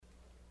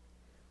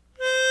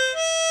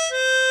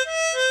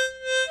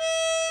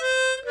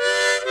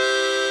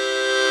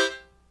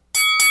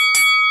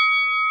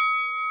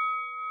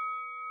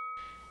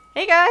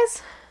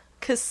guys,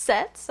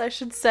 cassettes, I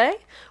should say.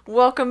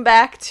 Welcome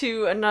back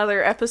to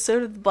another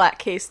episode of the Black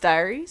Case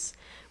Diaries.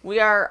 We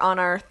are on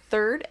our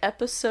third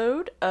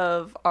episode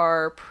of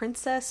our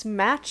princess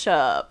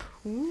matchup.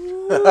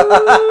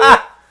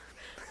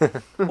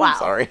 Wow.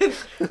 Sorry.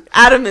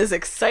 Adam is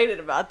excited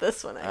about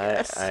this one, I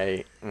guess.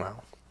 I'm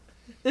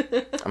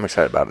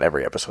excited about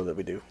every episode that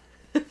we do.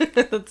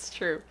 That's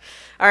true.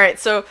 All right,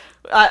 so,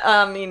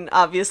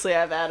 obviously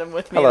I have Adam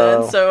with me.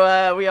 Hello. Then,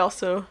 so we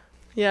also...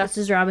 Yeah. This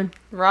is Robin.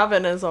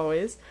 Robin, as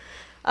always.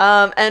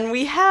 And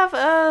we have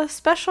a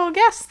special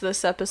guest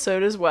this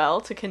episode as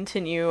well to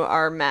continue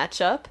our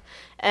matchup.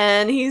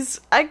 And he's,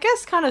 I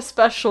guess, kind of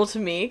special to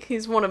me.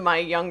 He's one of my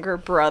younger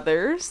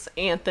brothers,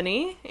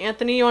 Anthony.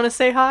 Anthony, you want to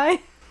say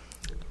hi?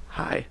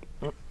 Hi.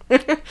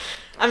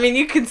 I mean,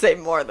 you can say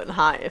more than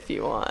hi if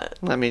you want.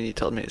 I mean, you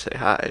told me to say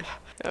hi.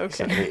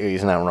 Okay.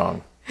 He's not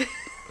wrong.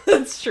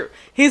 That's true.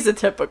 He's a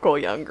typical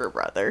younger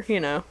brother, you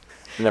know.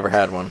 Never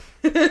had one.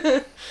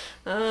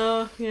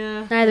 Oh,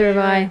 yeah. Neither have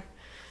I.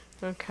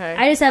 Okay.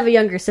 I just have a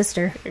younger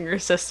sister. Younger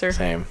sister.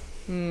 Same.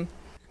 Hmm.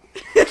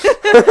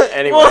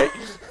 Anyway.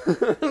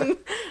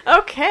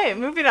 Okay,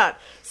 moving on.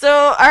 So,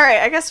 all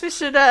right, I guess we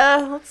should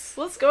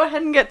let's go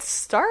ahead and get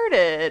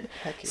started.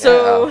 Heck yeah.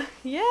 So,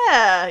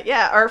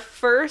 our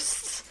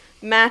first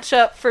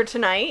matchup for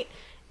tonight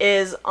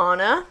is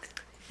Anna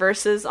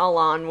versus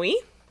Alanwi.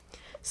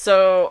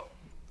 So,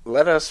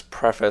 Let us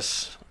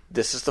preface,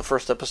 this is the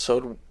first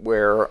episode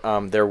where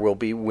there will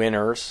be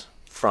winners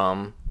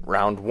from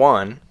round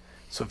one.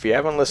 So if you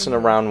haven't listened to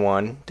round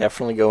one,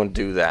 definitely go and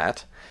do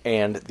that.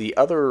 And the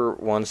other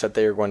ones that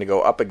they are going to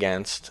go up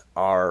against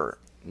are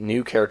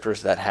new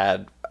characters that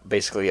had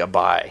basically a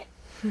bye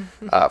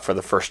for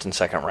the first and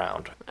second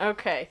round.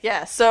 okay,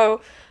 yeah.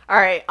 So, all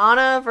right,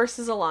 Anna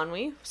versus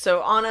Alanwi.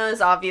 So Anna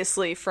is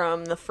obviously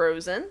from the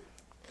Frozen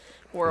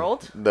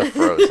world. The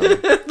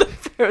Frozen. The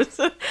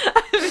Frozen.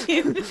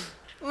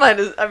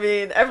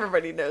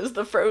 Everybody knows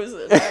the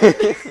Frozen.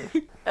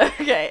 Right?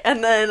 Okay,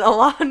 and then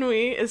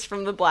Alanwi is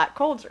from the Black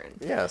Cauldron.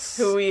 Yes.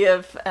 Who we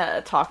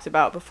have talked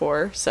about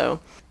before,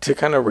 so... To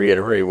kind of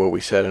reiterate what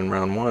we said in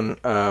round one,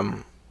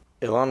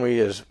 Elanwi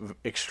is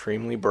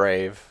extremely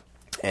brave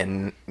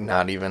and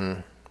not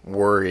even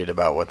worried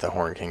about what the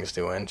Horn King's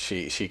doing.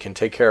 She can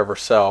take care of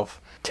herself.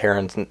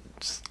 Terran's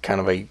kind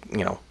of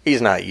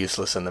he's not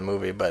useless in the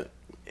movie, but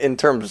in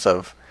terms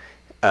of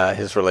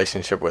his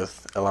relationship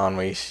with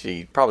Elanwi,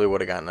 she probably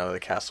would have gotten out of the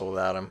castle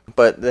without him.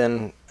 But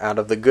then, out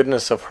of the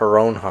goodness of her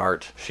own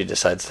heart, she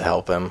decides to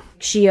help him.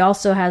 She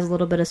also has a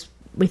little bit of,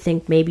 we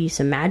think, maybe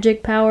some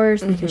magic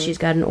powers because she's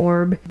got an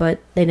orb, but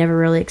they never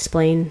really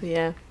explain.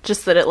 Yeah,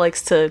 just that it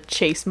likes to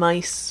chase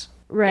mice.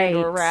 Right.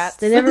 Or rats.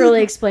 They never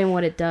really explain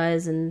what it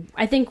does, and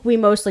I think we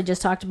mostly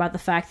just talked about the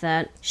fact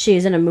that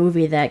she's in a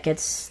movie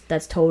that's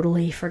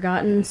totally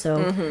forgotten,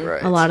 so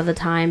Right. a lot of the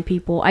time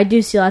I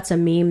do see lots of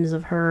memes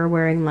of her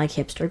wearing, like,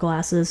 hipster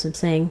glasses and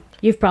saying,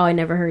 "You've probably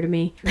never heard of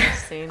me."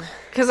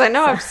 Because I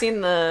know I've seen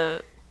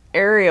the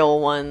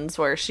Ariel ones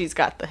where she's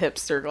got the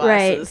hipster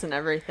glasses and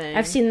everything.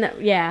 I've seen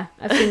that, yeah,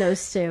 I've seen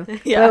those too.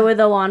 Yeah. But with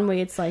Alanwi,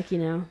 it's like,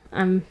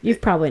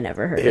 you've probably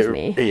never heard of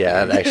me.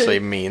 Yeah, it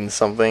actually means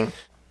something.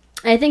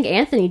 I think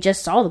Anthony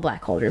just saw the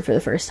Black Cauldron for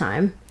the first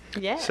time.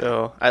 Yeah.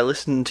 So I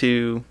listened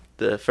to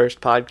the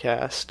first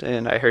podcast,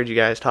 and I heard you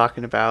guys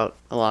talking about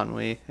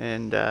Alanwi,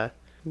 and it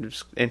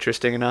was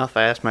interesting enough.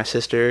 I asked my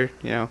sister,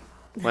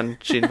 when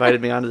she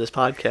invited me onto this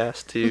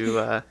podcast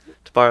to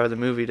borrow the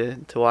movie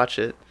to watch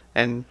it,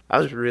 and I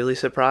was really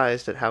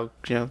surprised at how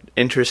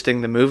interesting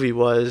the movie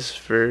was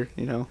for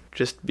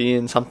just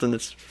being something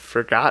that's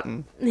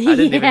forgotten. I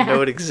didn't even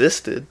know it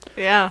existed.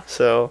 Yeah.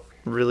 So.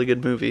 Really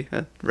good movie.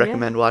 I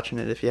recommend watching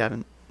it if you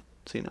haven't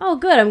seen it. Oh,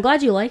 good. I'm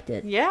glad you liked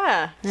it.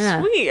 Yeah.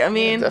 Yeah. Sweet. I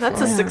mean, that's a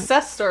definitely.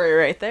 success story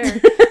right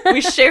there. We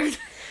shared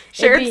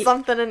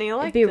something and he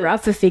liked it. It'd be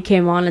rough if he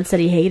came on and said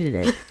he hated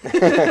it.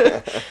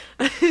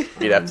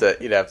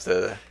 You'd have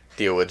to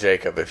deal with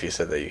Jacob if you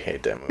said that you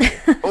hate that movie.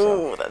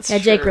 Oh, that's Yeah,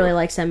 true. Jake really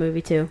likes that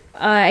movie too.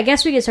 I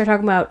guess we could start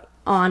talking about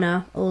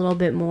Anna a little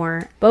bit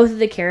more. Both of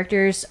the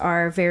characters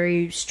are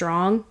very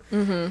strong.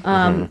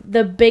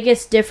 The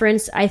biggest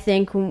difference, I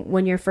think,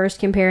 when you're first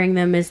comparing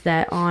them is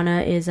that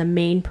Anna is a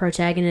main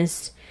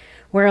protagonist,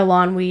 where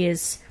Alanwi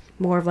is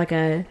more of like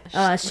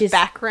she's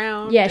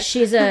background. Yeah,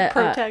 she's a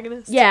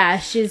protagonist.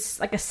 She's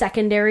like a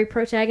secondary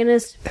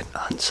protagonist. An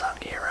unsung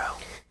hero.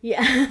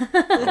 Yeah.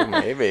 Oh,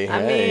 maybe.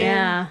 I hey. mean-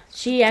 Yeah,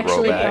 she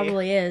actually Throwback.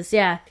 probably is.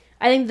 Yeah,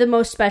 I think the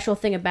most special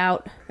thing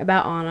about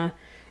Anna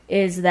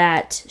is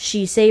that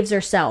she saves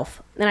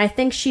herself, and I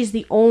think she's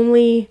the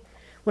only.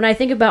 When I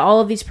think about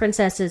all of these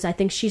princesses, I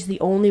think she's the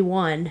only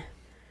one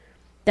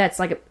that's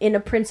like in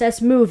a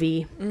princess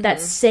movie that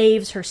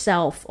saves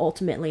herself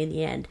ultimately in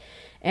the end.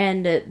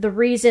 And the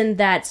reason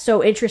that's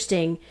so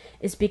interesting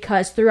is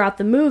because throughout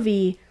the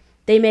movie,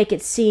 they make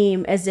it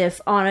seem as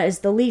if Anna is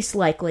the least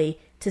likely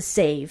to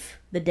save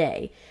the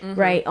day,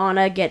 right?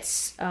 Anna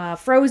gets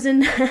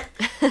Frozen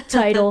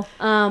title,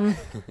 and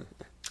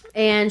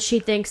she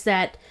thinks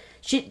that,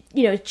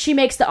 she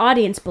makes the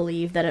audience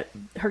believe that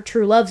her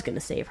true love's going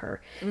to save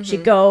her. Mm-hmm. She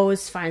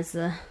goes, finds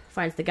the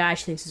guy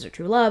she thinks is her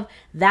true love.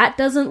 That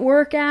doesn't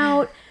work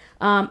out.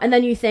 And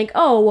then you think,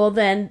 oh, well,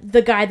 then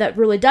the guy that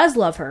really does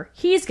love her,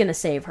 he's going to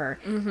save her.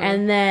 Mm-hmm.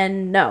 And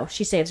then, no,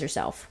 she saves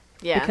herself.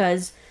 Yeah.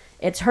 Because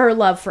it's her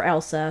love for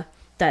Elsa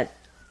that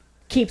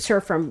keeps her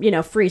from,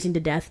 freezing to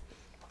death.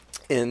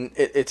 And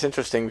it's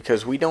interesting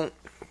because we don't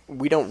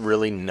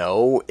really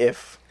know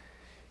if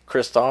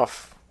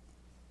Kristoff,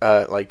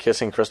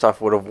 kissing Kristoff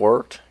would have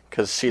worked.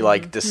 Because she,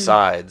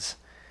 decides,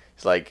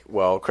 it's like,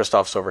 well,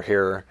 Kristoff's over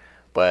here,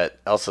 but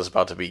Elsa's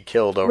about to be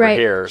killed over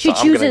here, so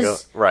I'm going to go...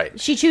 Right.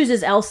 She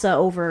chooses Elsa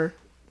over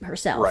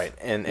herself. Right,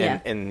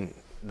 and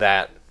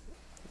that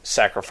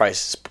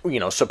sacrifice,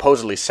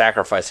 supposedly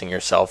sacrificing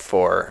yourself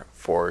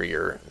for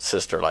your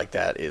sister like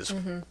that is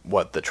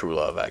what the true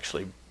love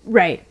actually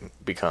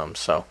becomes,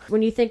 so...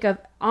 When you think of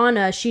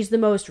Anna, she's the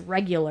most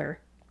regular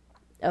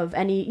of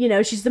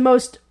any... she's the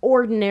most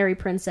ordinary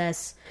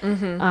princess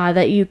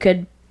that you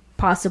could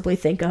possibly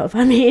think of.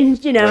 I mean,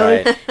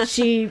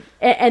 she,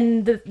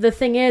 and the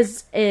thing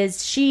is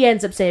she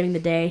ends up saving the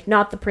day,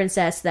 not the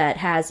princess that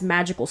has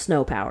magical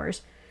snow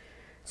powers.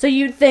 So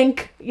you'd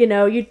think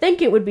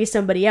it would be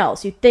somebody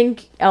else. You'd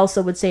think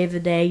Elsa would save the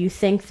day. You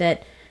think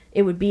that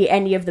it would be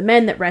any of the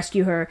men that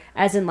rescue her,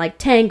 as in like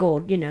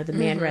Tangled, the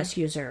man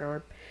rescues her,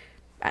 or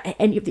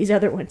any of these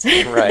other ones.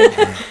 Right.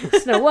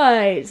 Snow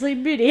White,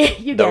 Sleeping Beauty,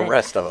 you get the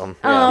rest of them.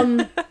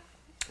 Yeah.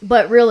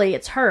 But really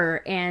it's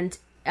her, and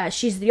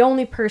she's the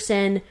only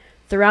person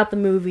throughout the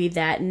movie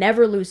that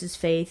never loses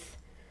faith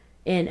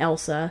in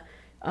Elsa.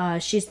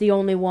 She's the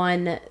only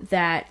one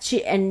that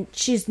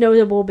she's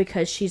notable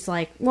because she's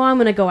like, well, I'm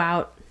going to go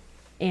out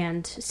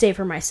and save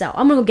her myself.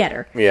 I'm going to go get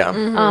her. Yeah.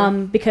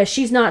 Mm-hmm. Because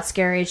she's not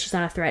scary. She's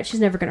not a threat. She's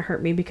never going to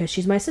hurt me because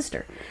she's my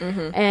sister.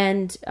 Mm-hmm.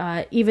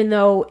 And even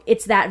though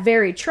it's that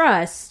very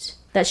trust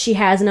that she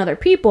has in other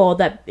people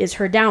that is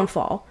her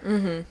downfall,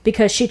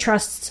 because she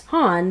trusts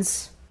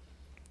Hans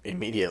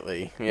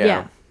immediately.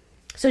 Yeah.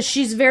 So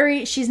she's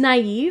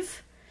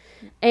naive,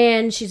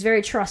 and she's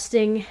very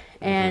trusting,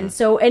 and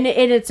so and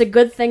it's a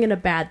good thing and a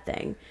bad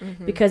thing,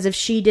 because if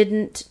she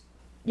didn't,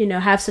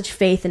 have such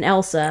faith in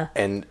Elsa,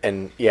 and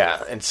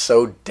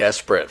so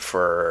desperate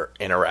for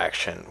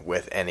interaction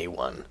with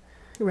anyone,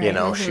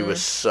 she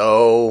was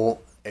so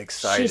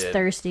excited. She's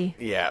thirsty.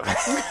 Yeah.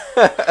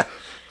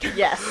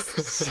 Yes.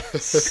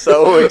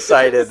 So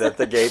excited that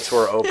the gates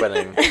were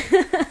opening,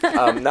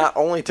 not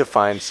only to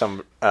find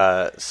some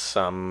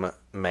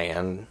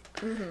man.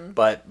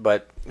 But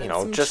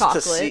just chocolate.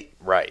 To see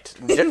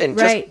and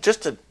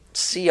just to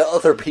see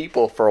other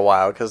people for a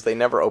while, because they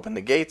never open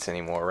the gates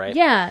anymore, right?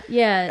 Yeah.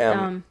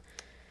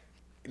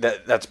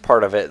 That's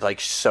part of it.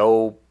 Like,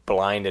 so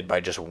blinded by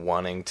just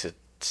wanting to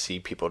see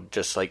people,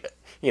 just like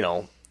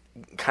kind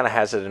of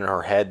has it in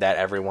her head that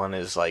everyone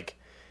is like,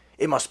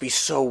 it must be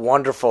so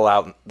wonderful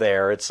out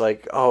there. It's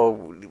like,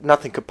 oh,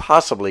 nothing could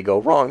possibly go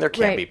wrong. There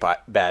can't be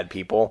bad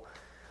people,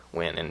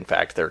 when in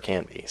fact there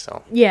can be.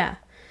 So yeah.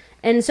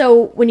 And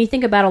so when you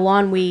think about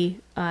Elanwi,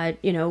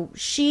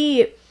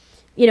 she,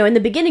 in the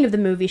beginning of the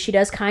movie, she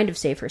does kind of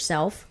save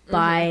herself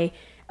by,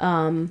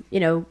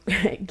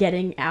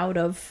 getting out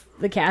of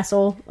the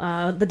castle,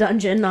 the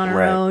dungeon on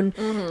her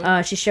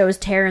own. She shows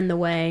Taryn the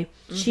way.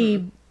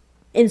 She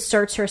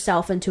inserts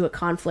herself into a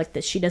conflict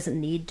that she doesn't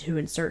need to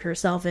insert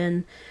herself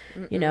in.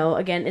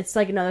 Again, it's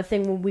like another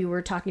thing when we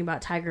were talking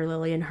about Tiger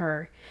Lily and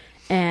her.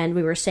 And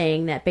we were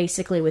saying that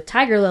basically with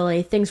Tiger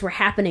Lily, things were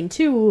happening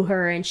to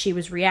her and she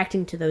was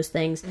reacting to those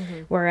things.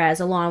 Whereas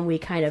Elanwi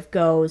kind of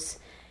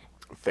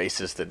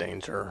faces the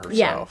danger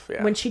herself.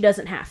 Yeah, when she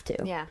doesn't have to.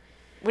 Yeah.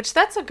 Which,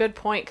 that's a good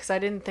point, because I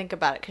didn't think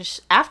about it.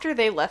 Because after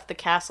they left the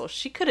castle,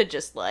 she could have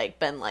just,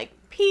 been like,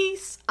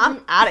 peace,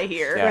 I'm out of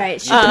here. Yeah. Right,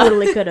 she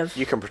totally could have.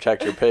 You can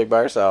protect your pig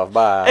by yourself,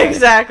 bye.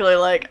 Exactly,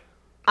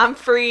 I'm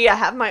free, I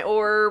have my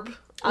orb.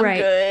 I'm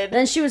good. And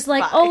then she was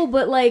like, bye.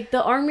 But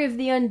the army of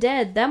the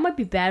undead, that might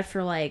be bad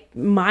for,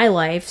 my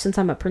life, since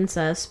I'm a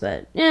princess,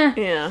 but,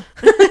 Yeah.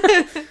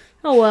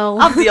 Oh, well.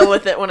 I'll deal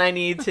with it when I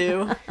need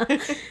to.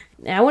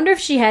 I wonder if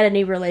she had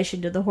any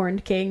relation to the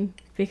Horned King,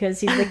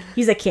 because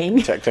he's a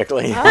king.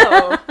 Technically.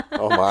 Oh.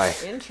 Oh, my.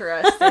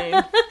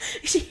 Interesting.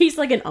 He's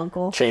like an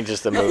uncle.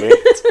 Changes the movie.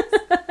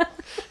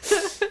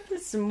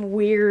 Some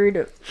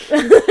weird...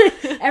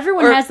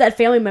 Everyone has that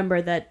family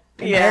member that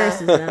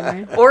embarrasses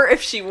them, right? Or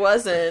if she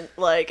wasn't,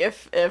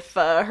 if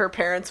her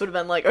parents would have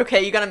been like,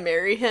 okay, you gotta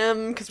marry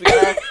him, because we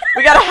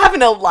gotta have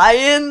an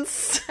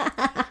alliance.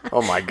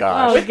 Oh my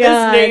gosh. With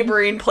this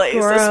neighboring place.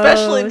 Gross.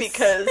 Especially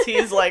because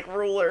he's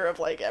ruler of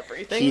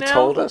everything now.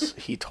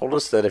 He told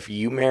us that if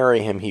you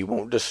marry him, he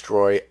won't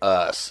destroy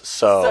us.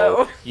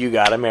 So you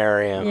gotta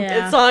marry him.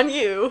 Yeah. It's on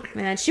you.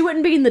 Man, she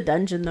wouldn't be in the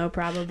dungeon though,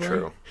 probably.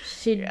 True.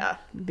 She'd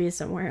be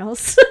somewhere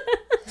else.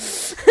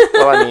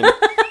 Well,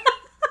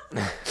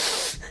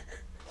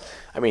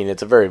 I mean,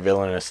 it's a very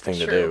villainous thing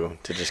to do,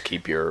 to just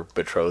keep your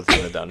betrothed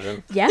in the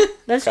dungeon. Yeah,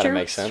 that's true.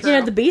 Makes sense.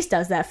 The Beast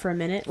does that for a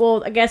minute.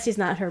 Well, I guess she's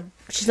not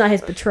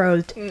his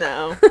betrothed.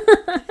 No.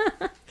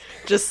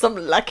 Just some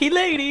lucky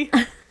lady.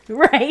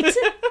 Right.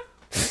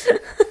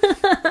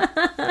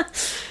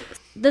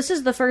 This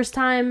is the first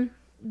time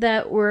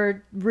that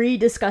we're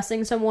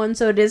rediscussing someone,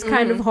 so it is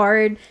kind of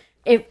hard.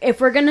 If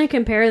we're gonna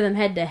compare them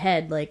head to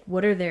head, like,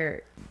 what are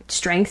their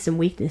strengths and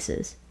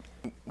weaknesses?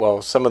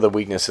 Well, some of the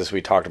weaknesses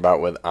we talked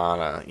about with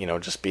Anna,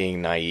 just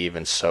being naive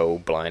and so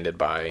blinded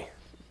by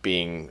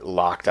being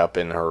locked up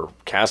in her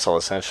castle,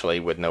 essentially,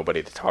 with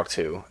nobody to talk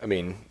to. I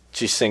mean,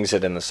 she sings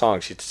it in the song.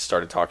 She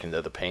started talking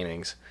to the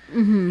paintings,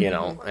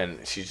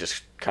 and she's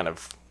just kind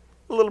of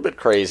a little bit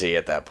crazy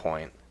at that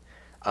point.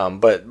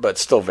 But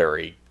still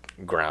very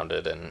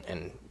grounded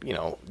and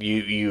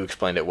you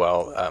explained it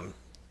well.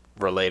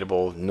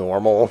 Relatable,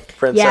 normal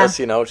princess.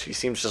 She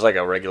seems just like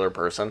a regular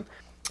person.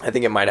 I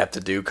think it might have to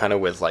do kind of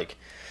with like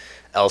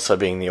Elsa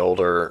being the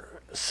older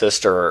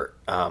sister,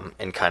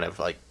 and kind of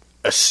like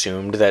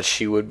assumed that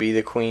she would be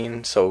the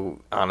queen, so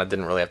Anna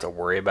didn't really have to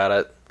worry about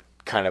it.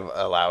 Kind of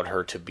allowed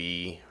her to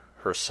be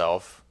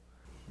herself.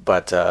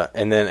 But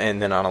and then in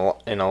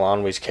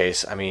Eilonwy's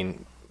case, I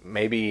mean,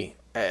 maybe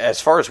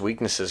as far as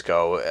weaknesses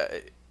go,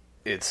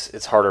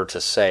 it's harder to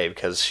say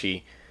because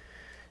she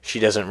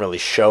doesn't really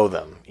show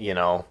them,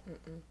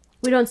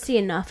 We don't see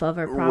enough of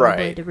her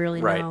probably to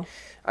really know.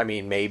 I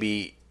mean,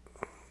 maybe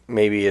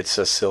it's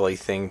a silly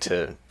thing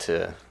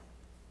to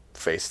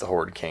face the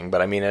Horde King,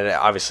 but I mean, it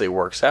obviously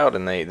works out,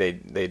 and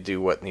they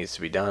do what needs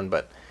to be done.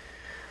 But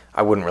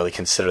I wouldn't really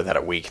consider that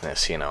a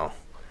weakness,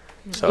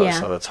 So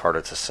that's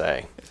harder to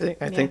say.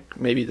 I think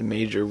maybe the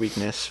major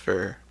weakness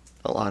for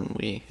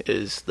Eilonwy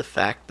is the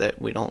fact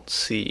that we don't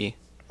see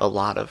a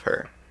lot of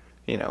her.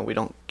 We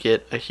don't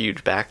get a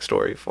huge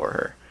backstory for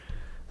her.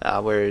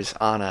 Whereas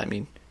Anna, I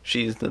mean,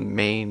 she's the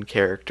main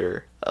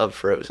character of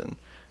Frozen.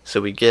 So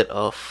we get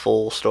a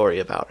full story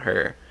about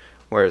her.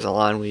 Whereas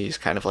Eilonwy is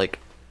kind of like,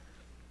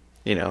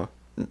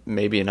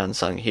 maybe an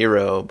unsung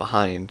hero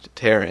behind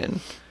Taran.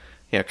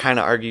 Kind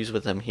of argues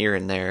with him here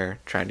and there,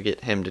 trying to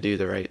get him to do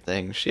the right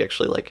thing. She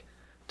actually, like,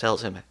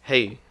 tells him,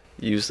 hey,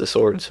 use the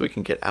sword so we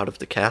can get out of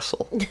the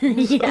castle.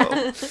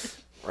 Yeah. So.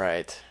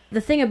 Right.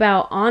 The thing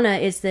about Anna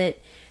is that,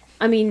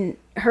 I mean,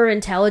 her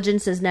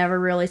intelligence is never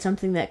really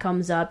something that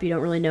comes up. You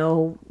don't really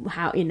know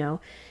how,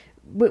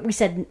 we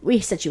said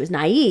she was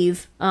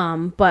naive,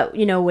 but,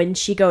 when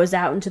she goes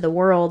out into the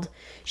world,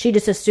 she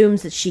just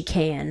assumes that she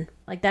can.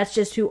 Like, that's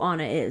just who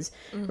Anna is,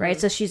 right?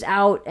 So she's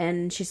out,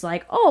 and she's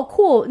like, oh,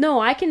 cool, no,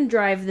 I can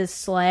drive this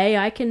sleigh,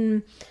 I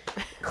can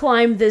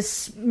climb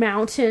this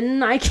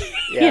mountain, I can,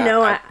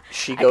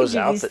 she I goes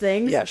can do out these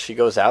things. Yeah, she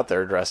goes out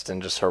there dressed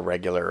in just her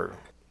regular...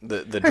 The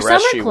her dress summer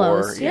she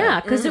clothes, wore. Yeah,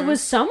 because it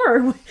was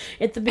summer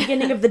at the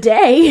beginning of the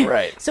day.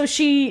 Right. So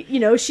she,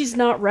 she's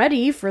not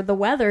ready for the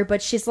weather,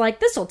 but she's like,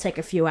 this will take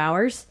a few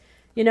hours.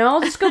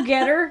 I'll just go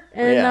get her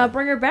and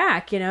bring her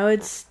back.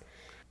 It's...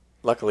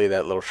 Luckily,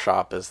 that little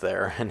shop is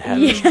there and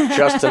has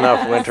just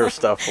enough winter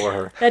stuff for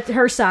her. That's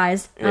her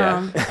size.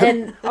 Yeah.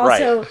 And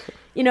also,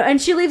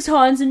 and she leaves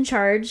Hans in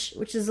charge,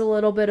 which is a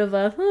little bit of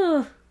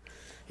a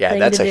yeah, thing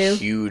that's to a do.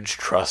 huge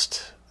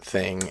trust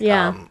thing.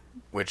 Yeah.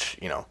 Which,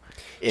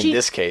 in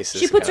this case,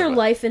 she puts her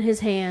life in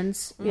his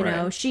hands.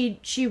 Right.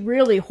 She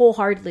really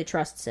wholeheartedly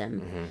trusts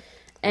him. Mm-hmm.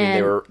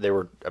 And I mean, they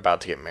were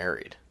about to get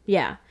married.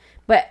 Yeah.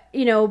 But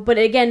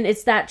again,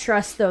 it's that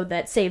trust, though,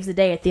 that saves the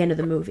day at the end of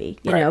the movie,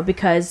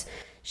 because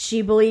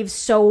she believes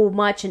so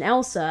much in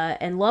Elsa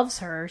and loves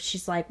her.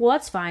 She's like, well,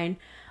 that's fine.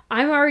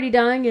 I'm already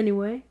dying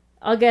anyway.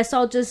 I guess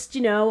I'll just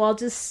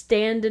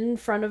stand in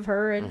front of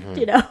her and,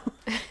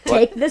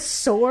 take this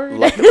sword.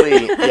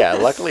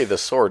 Luckily the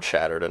sword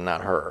shattered and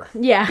not her.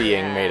 Yeah.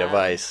 Being made of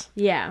ice.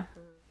 Yeah.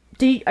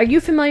 Are you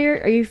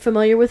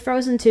familiar with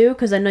Frozen too?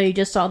 Because I know you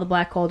just saw the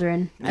Black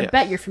Cauldron. I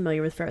bet you're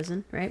familiar with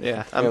Frozen, right?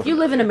 Yeah. You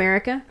live in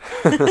America.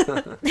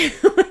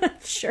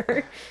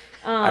 Sure.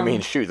 I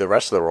mean, shoot, the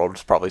rest of the world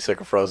is probably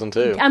sick of Frozen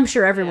too. I'm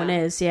sure everyone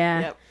is, yeah.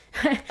 Yep.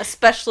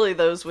 Especially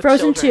those with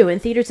Frozen children. 2 in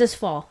theaters this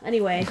fall.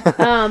 Anyway.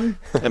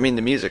 I mean,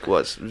 the music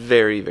was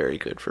very, very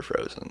good for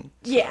Frozen.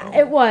 So. Yeah,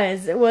 it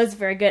was. It was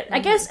very good. I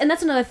guess, and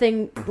that's another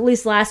thing, at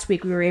least last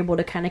week we were able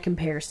to kind of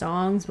compare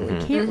songs, but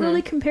we can't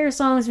really compare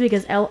songs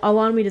because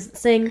Eilonwy doesn't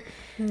sing.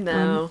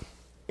 No.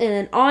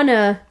 And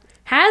Anna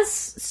has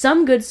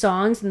some good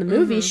songs in the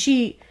movie.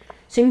 She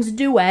sings a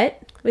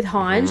duet with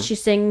Hans. She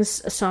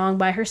sings a song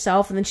by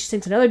herself, and then she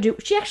sings another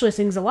duet. She actually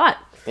sings a lot.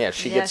 Yeah,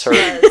 she gets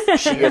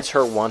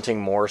her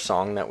wanting more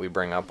song that we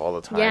bring up all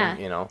the time.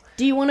 Yeah.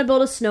 Do You Want to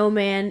Build a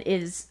Snowman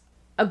is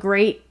a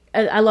great...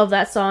 I love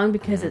that song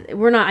because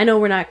I know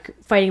we're not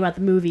fighting about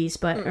the movies,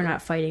 but or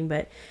not fighting,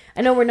 but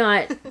I know we're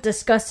not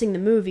discussing the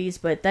movies,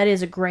 but that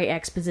is a great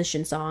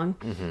exposition song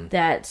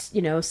that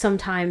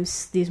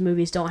sometimes these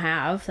movies don't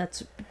have.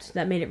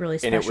 That made it really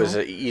special. And it was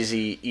an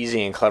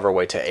easy and clever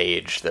way to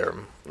age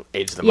them up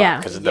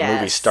because the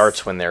movie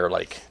starts when they're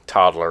like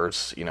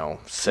toddlers,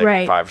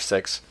 5,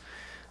 6.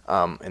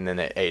 And then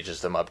it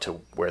ages them up to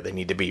where they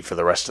need to be for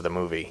the rest of the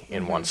movie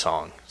in one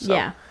song. So.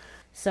 Yeah.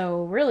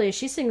 So really,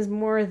 she sings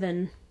more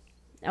than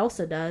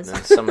Elsa does.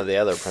 And some of the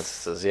other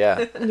princesses,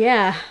 yeah.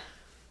 Yeah.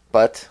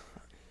 But,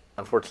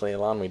 unfortunately,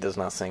 Eilonwy does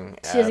not sing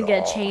She doesn't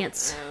get all. a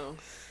chance. No.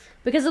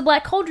 Because the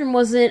Black Cauldron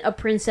wasn't a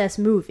princess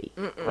movie.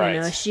 Right.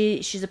 You know,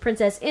 she's a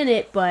princess in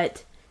it,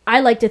 but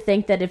I like to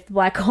think that if the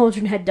Black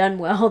Cauldron had done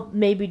well,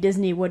 maybe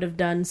Disney would have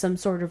done some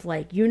sort of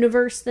like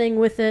universe thing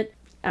with it.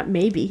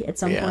 Maybe at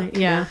some point.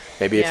 You know?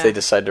 Maybe if they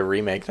decide to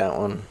remake that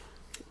one.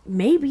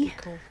 Maybe.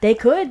 Cool. They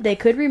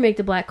could remake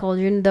the Black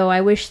Cauldron, though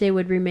I wish they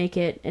would remake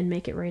it and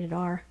make it rated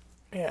R.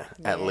 Yeah,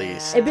 at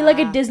least. It'd be like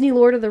a Disney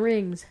Lord of the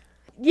Rings.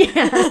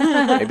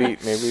 Yeah. maybe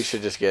we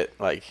should just get,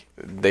 like,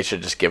 they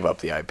should just give up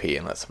the IP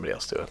and let somebody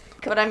else do it.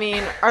 But I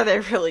mean, are they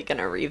really going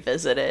to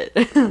revisit it?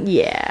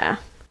 Yeah.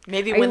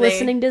 Maybe Are when you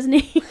listening,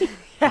 Disney?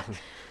 Yeah.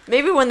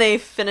 Maybe when they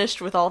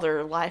finished with all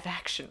their live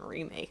action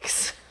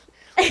remakes.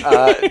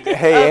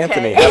 Hey,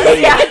 Anthony,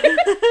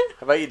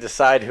 how about you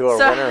decide who our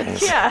winner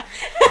is? Yeah.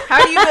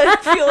 How do you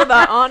feel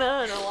about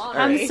Anna and Alana?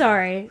 I'm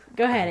sorry.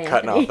 Go ahead, Anthony.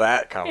 Cutting off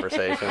that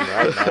conversation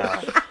right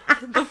now.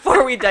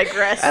 Before we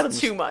digress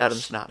too much.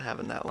 Adam's not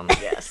having that one.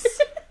 Yes.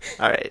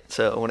 All right,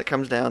 so when it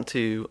comes down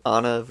to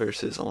Anna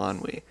versus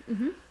Elanwi,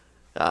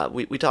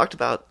 we talked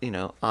about,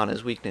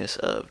 Anna's weakness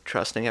of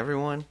trusting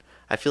everyone.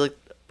 I feel like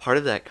part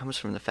of that comes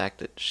from the fact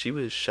that she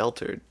was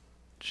sheltered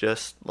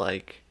just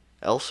like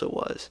Elsa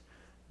was.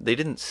 They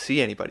didn't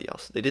see anybody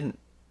else. They didn't,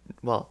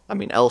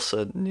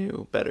 Elsa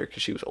knew better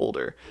because she was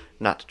older,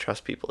 not to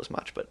trust people as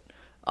much, but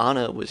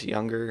Anna was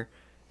younger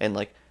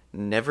and,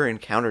 never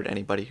encountered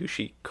anybody who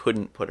she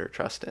couldn't put her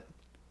trust in.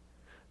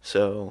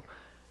 So,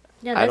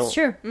 yeah, that's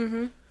true.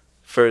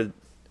 Mm-hmm.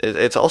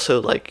 It's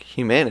also like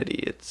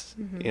humanity. It's,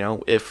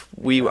 if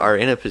we are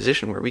in a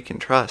position where we can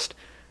trust,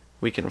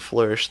 we can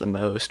flourish the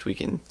most. We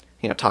can,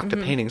 talk to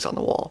paintings on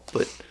the wall.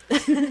 But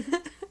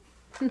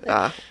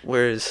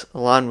whereas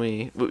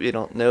Elanwi, we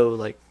don't know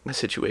the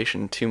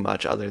situation too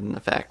much, other than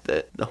the fact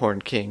that the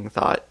Horned King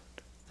thought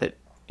that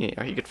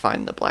he could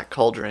find the Black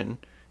Cauldron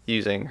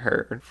using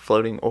her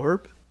floating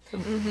orb.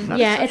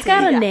 Yeah, it's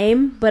got a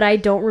name, but I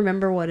don't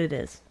remember what it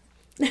is.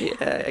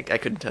 Yeah, I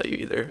couldn't tell you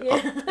either.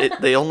 Yeah.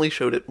 They only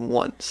showed it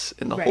once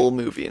in the whole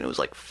movie, and it was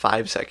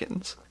 5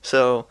 seconds.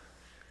 So,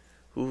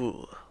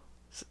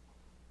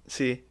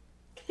 see,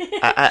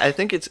 I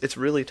think it's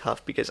really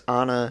tough because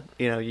Anna,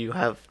 you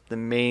have the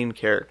main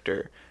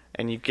character,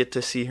 and you get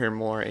to see her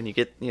more, and you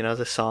get,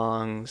 the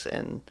songs,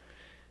 and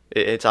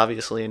it's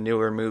obviously a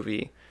newer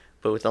movie.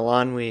 But with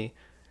Elanwi,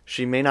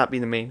 she may not be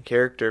the main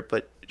character,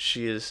 but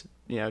she is,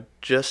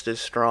 just as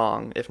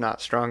strong, if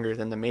not stronger,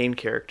 than the main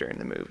character in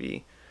the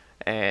movie.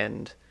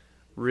 And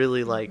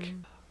really,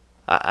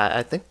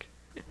 I think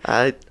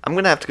I'm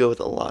going to have to go with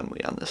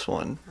Elanwi on this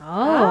one. Oh,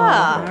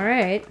 all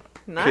right.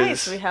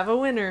 Nice, we have a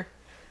winner.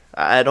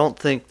 I don't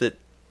think that,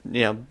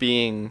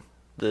 being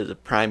the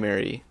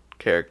primary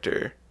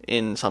character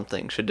in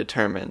something should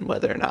determine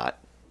whether or not,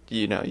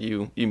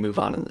 you move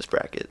on in this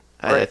bracket.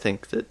 Right. I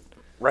think that...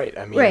 Right,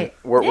 I mean,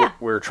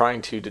 we're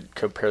trying to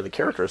compare the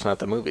characters, not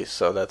the movies,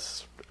 so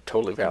that's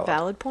totally valid.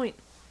 Valid point.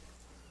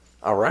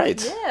 All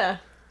right. Yeah,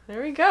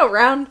 there we go.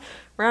 Round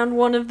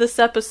one of this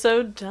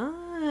episode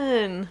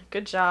done.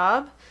 Good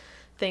job.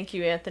 Thank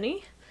you,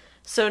 Anthony.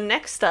 So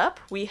next up,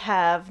 we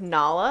have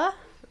Nala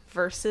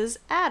versus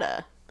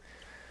Ada.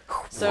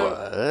 So,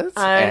 what?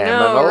 I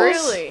know,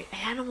 really.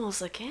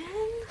 Animals again?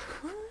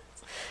 What?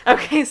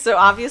 Okay, so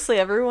obviously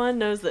everyone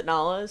knows that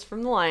Nala is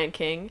from The Lion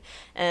King,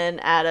 and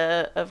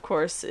Ada, of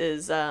course,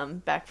 is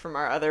back from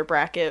our other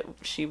bracket.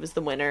 She was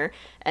the winner,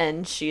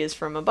 and she is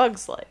from A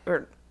Bug's Life.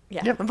 A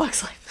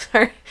Bug's Life.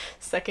 Sorry.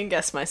 Second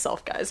guess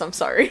myself, guys. I'm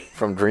sorry.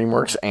 From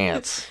DreamWorks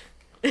Ants.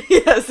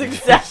 Yes,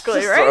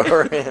 exactly, right?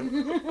 Throw her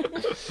in.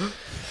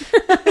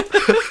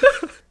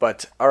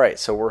 But, alright,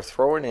 so we're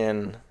throwing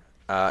in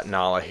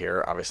Nala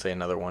here. Obviously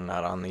another one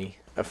not on the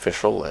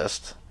official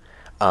list.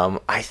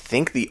 I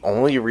think the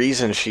only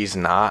reason she's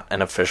not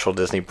an official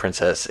Disney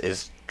princess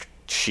is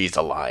she's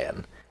a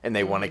lion. And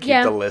they want to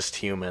keep the list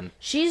human.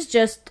 She's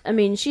just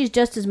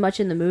as much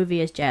in the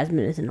movie as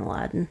Jasmine is in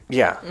Aladdin.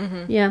 Yeah.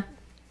 Mm-hmm. Yeah,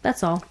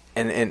 that's all.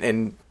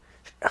 And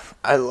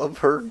I love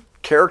her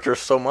character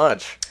so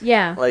much.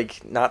 Yeah.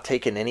 Not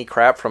taking any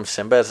crap from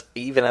Simba,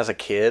 even as a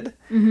kid.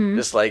 Mm-hmm.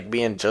 Just,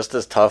 being just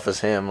as tough as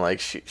him.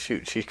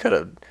 She could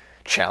have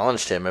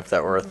challenged him if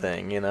that were a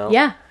thing,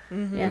 Yeah.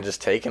 Mm-hmm. And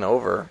just taken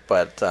over.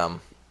 But,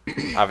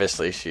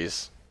 obviously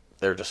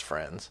they're just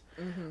friends.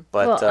 Mm-hmm.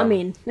 But,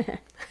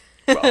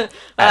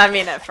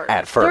 at first.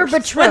 At first. They're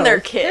betrothed. When they're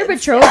kids. They're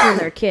betrothed when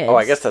they're kids. Oh,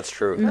 I guess that's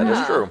true. Mm-hmm. That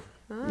is true.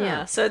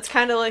 Yeah. So it's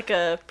kind of like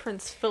a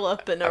Prince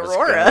Philip and I was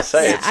Aurora gonna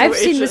say, I've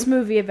seen this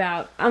movie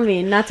not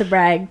to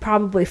brag,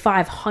 probably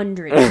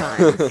 500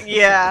 times.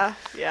 Yeah.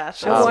 I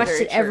watched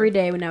it every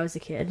day when I was a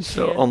kid.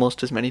 So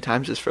almost as many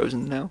times as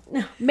Frozen now?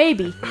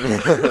 Maybe.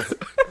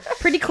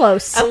 Pretty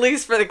close. At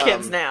least for the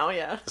kids now,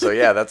 yeah. So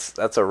yeah,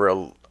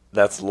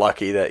 that's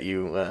lucky that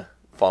you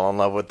fall in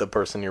love with the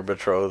person you're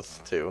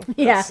betrothed to.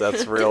 Yeah.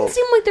 That's It real. didn't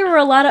seem like there were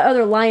a lot of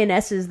other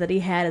lionesses that he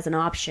had as an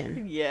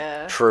option.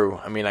 Yeah. True.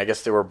 I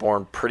guess they were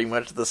born pretty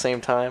much at the same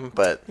time,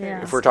 but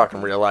if we're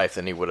talking real life,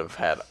 then he would have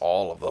had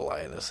all of the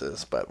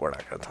lionesses, but we're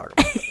not going to talk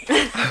about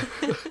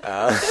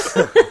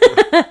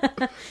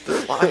it.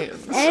 They're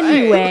lions.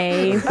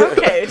 Anyway.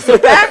 Okay, so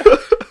back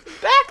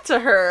to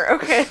her.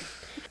 Okay.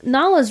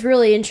 Nala's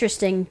really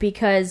interesting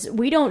because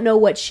we don't know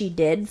what she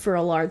did for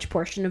a large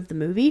portion of the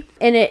movie.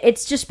 And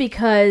it's just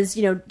because,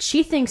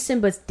 she thinks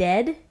Simba's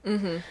dead.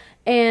 Mm-hmm.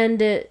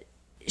 And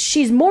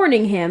she's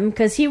mourning him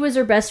because he was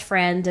her best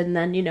friend and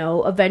then,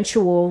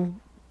 eventual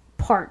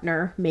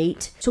partner,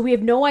 mate. So we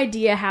have no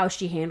idea how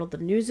she handled the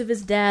news of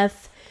his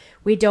death.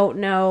 We don't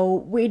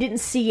know. We didn't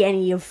see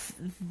any of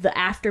the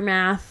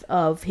aftermath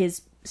of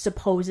his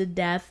supposed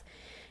death.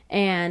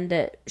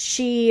 And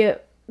she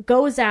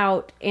goes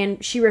out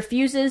and she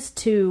refuses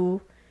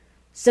to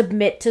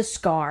submit to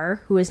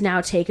Scar, who has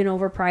now taken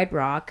over Pride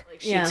Rock.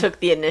 She took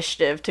the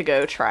initiative to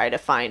go try to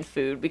find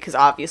food because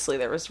obviously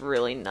there was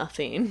really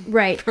nothing.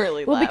 Right.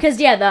 Really well, left. because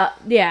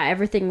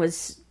everything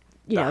was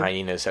the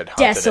hyenas had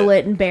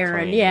desolate and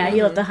barren. clean. Yeah,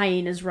 he let the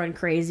hyenas run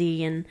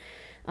crazy, and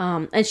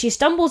she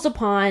stumbles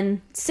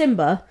upon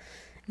Simba.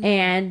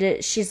 And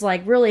she's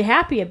like really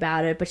happy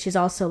about it, but she's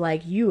also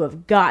like, "You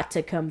have got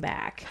to come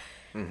back."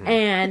 Mm-hmm.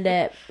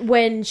 And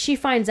when she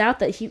finds out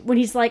that when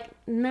he's like,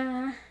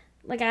 "Nah,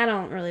 like I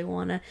don't really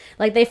want to,"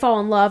 like they fall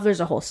in love.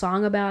 There's a whole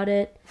song about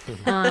it.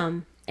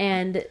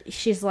 And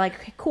she's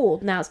like, "Cool,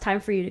 now it's time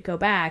for you to go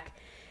back."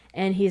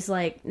 And he's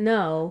like,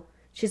 "No."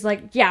 She's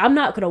like, "Yeah, I'm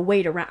not gonna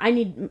wait around.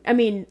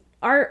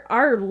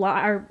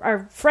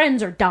 Our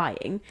friends are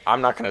dying.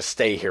 I'm not going to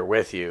stay here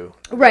with you."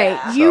 Right.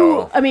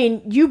 Yeah.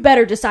 You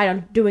better decide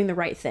on doing the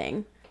right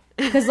thing.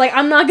 Because,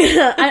 I'm not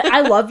gonna...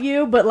 I love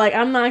you, but,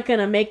 I'm not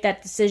gonna make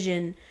that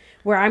decision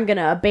where I'm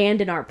gonna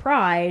abandon our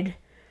pride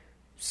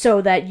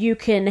so that you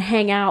can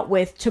hang out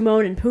with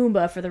Timon and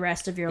Pumbaa for the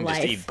rest of your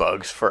life. Just eat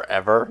bugs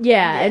forever.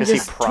 Yeah, and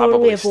just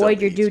totally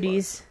avoid your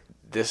duties.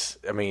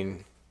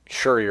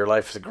 Sure, your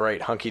life is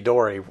great,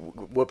 hunky-dory,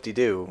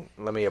 whoop-de-doo.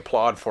 Let me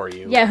applaud for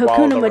you. Yeah,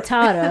 Hakuna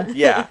Matata.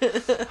 Yeah,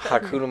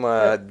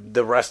 Hakuna,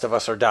 the rest of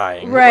us are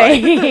dying.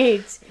 Right.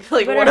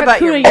 Like, what about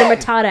your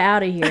Matata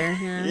out of here?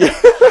 Yeah.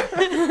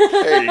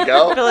 There you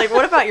go. But,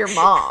 what about your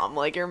mom?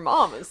 Your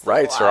mom is still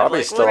right, alive.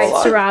 Sarabi's still Right,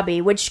 alive.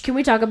 Sarabi, which, can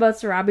we talk about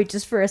Sarabi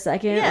just for a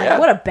second? Yeah.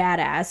 What a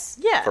badass.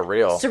 Yeah. For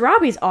real.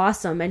 Sarabi's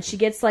awesome, and she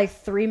gets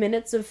 3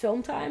 minutes of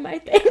film time, I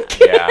think.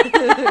 Yeah.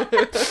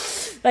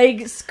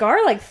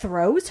 Scar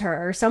throws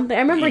her or something.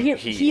 I remember he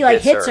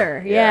hits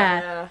her.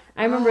 Yeah. Yeah.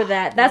 I remember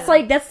that.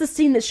 That's the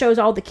scene that shows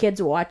all the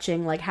kids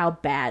watching how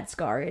bad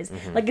Scar is.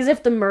 Mm-hmm. As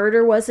if the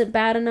murder wasn't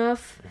bad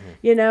enough.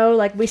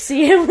 Mm-hmm. We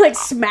see him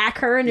smack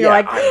her, and you're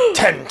I'm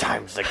 10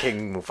 times the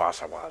king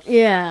Mufasa was.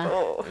 Yeah.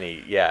 Oh.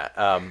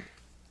 And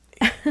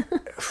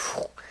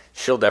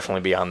she'll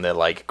definitely be on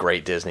the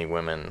great Disney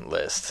women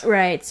list.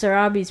 Right.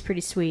 Sarabi's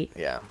pretty sweet.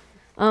 Yeah.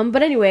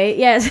 But anyway,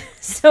 yes.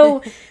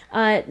 So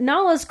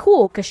Nala's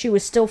cool because she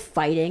was still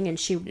fighting and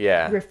she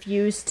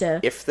refused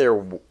to. If there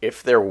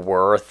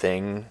were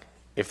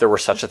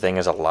such a thing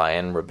as a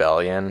lion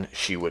rebellion,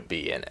 she would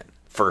be in it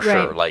for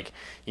sure. Right.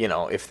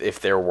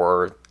 If there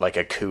were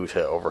a coup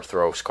to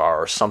overthrow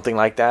Scar or something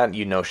like that,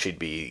 she'd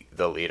be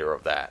the leader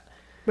of that.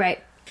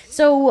 Right.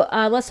 So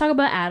let's talk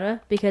about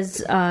Ada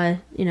because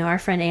our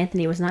friend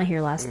Anthony was not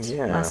here last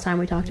time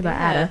we talked about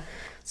Ada.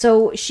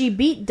 So she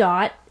beat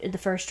Dot in the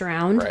first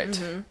round. Right.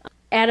 Mm-hmm.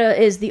 Ada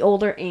is the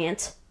older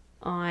ant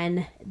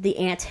on the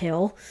ant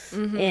hill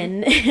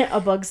in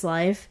A Bug's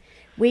Life.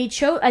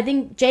 I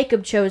think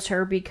Jacob chose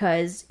her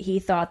because he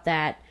thought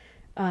that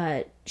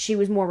she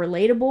was more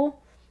relatable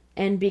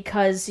and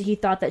because he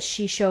thought that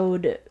she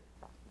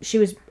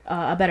was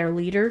a better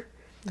leader.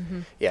 Mm-hmm.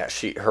 Yeah,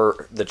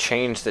 the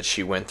change that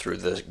she went through,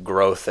 the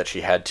growth that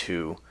she had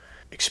to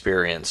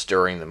experience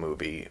during the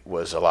movie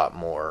was a lot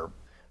more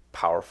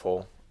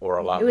powerful. Or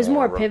a lot. It was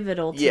more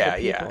pivotal to the people.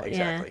 Yeah,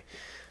 exactly.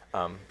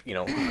 Her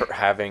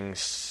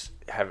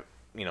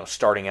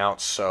starting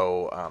out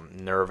so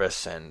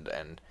nervous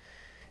and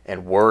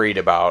worried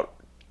about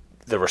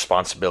the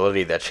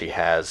responsibility that she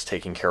has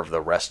taking care of the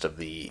rest of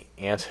the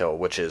anthill,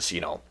 which is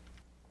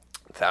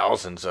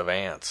thousands of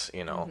ants.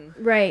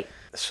 Mm-hmm. Right.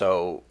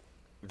 So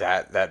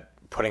that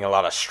putting a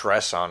lot of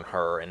stress on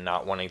her and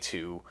not wanting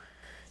to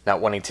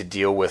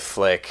deal with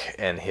Flick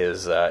and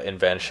his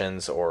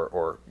inventions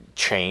or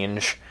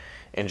change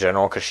in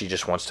general, because she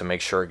just wants to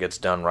make sure it gets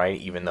done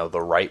right, even though the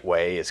right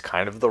way is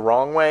kind of the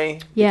wrong way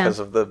because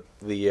of the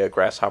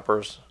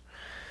grasshoppers.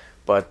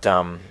 But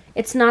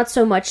it's not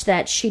so much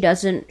that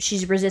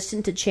she's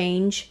resistant to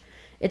change.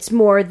 It's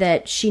more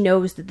that she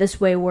knows that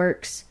this way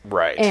works.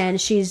 Right.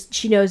 And she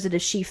knows that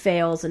if she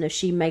fails and if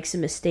she makes a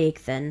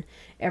mistake, then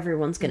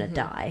everyone's going to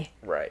die.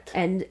 Right.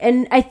 And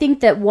I think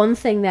that one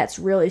thing that's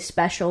really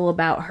special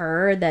about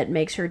her that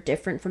makes her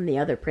different from the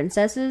other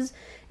princesses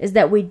is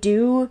that we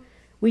do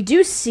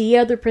see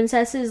other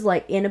princesses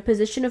in a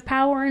position of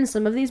power in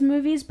some of these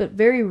movies, but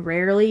very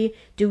rarely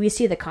do we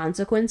see the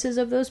consequences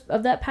of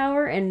that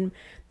power and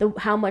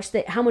how much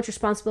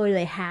responsibility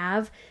they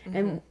have,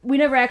 and we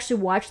never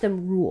actually watch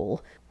them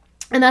rule.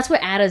 And that's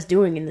what Ada's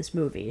doing in this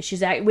movie.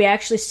 We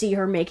actually see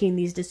her making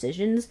these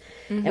decisions,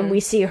 and we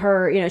see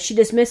her, she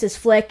dismisses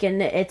Flick,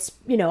 and it's,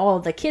 all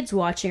the kids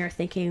watching are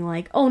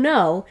thinking oh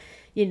no,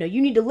 you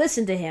need to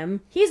listen to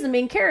him. He's the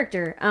main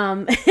character.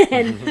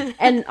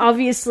 And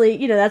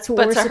obviously, that's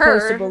what we're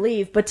supposed to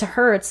believe. But to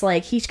her, it's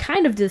like he's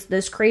kind of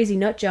this crazy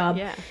nut job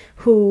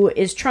who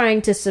is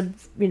trying to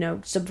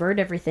subvert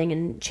everything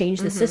and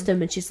change the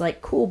system. And she's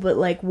like, cool, but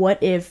like,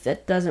 what if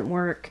that doesn't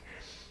work?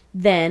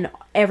 Then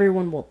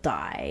everyone will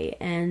die.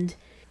 And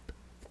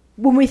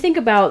when we think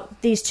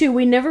about these two,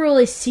 we never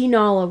really see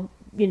Nala,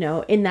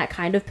 in that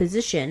kind of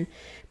position.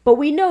 But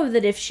we know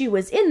that if she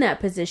was in that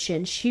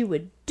position, she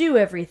would do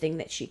everything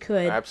that she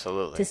could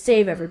absolutely to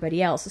save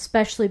everybody else,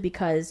 especially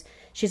because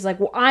she's like,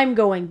 well, I'm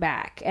going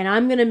back, and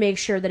I'm going to make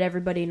sure that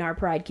everybody in our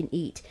pride can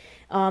eat.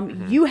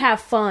 You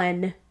have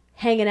fun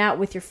hanging out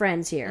with your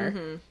friends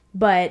here,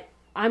 but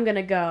I'm going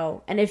to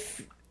go. And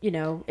if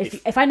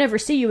I never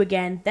see you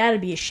again,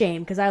 that'd be a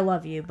shame, because I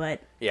love you, but...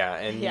 Yeah,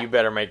 and you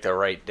better make the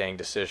right dang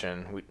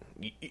decision.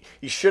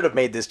 You should have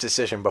made this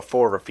decision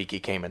before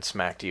Rafiki came and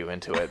smacked you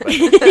into it.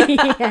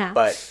 But,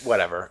 but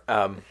whatever.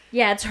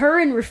 It's her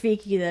and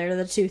Rafiki that are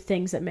the two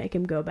things that make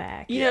him go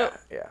back.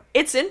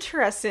 It's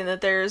interesting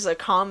that there's a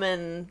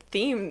common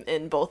theme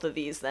in both of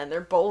these then. They're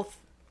both,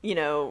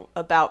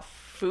 about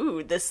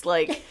food. This,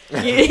 like,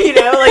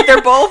 like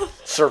they're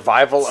both...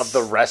 survival of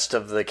the rest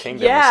of the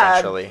kingdom,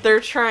 essentially. They're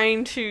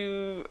trying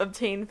to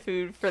obtain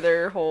food for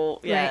their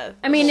whole... Yeah. Right.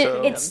 I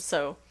mean,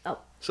 So,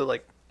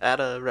 like,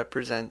 Ada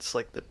represents,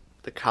 like,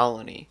 the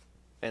colony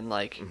and,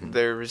 like,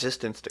 their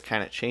resistance to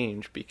kind of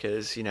change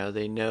because,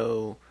 they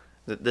know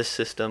that this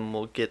system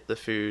will get the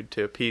food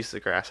to appease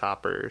the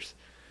grasshoppers.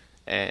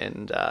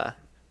 And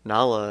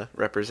Nala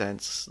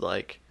represents,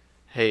 like,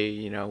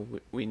 hey,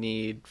 we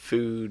need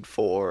food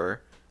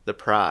for the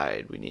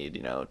pride. We need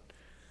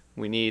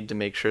to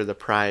make sure the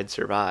pride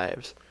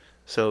survives.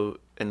 So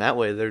in that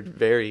way, they're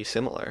very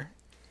similar.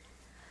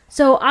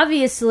 So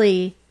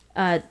obviously,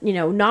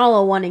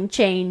 Nala wanting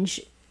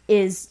change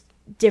is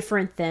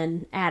different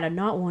than Ada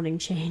not wanting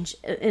change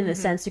in a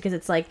sense, because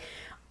it's like,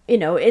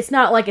 it's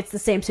not like it's the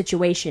same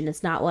situation.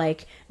 It's not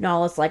like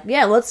Nala's like,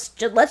 yeah, let's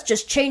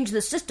just change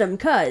the system,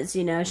 cause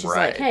she's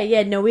like, hey,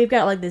 yeah, no, we've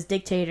got like this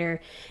dictator,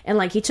 and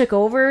like he took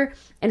over,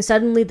 and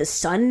suddenly the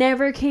sun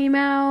never came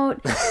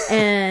out,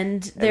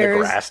 and the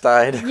grass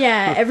died.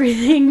 Yeah,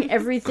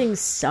 everything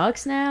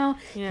sucks now.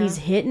 Yeah. He's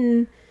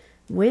hitting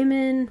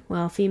women,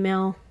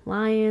 female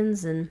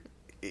lions, and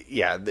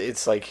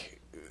it's like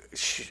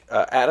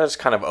Ada's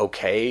kind of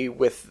okay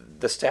with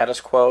the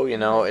status quo.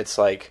 It's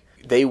like.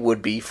 They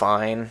would be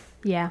fine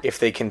if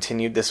they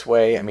continued this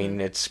way. I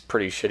mean, it's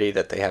pretty shitty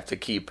that they have to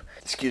keep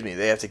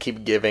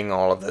giving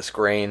all of this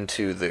grain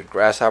to the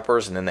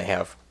grasshoppers, and then they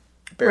have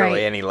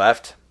barely any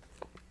left.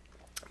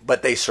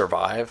 But they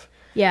survive.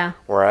 Yeah.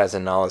 Whereas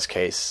in Nala's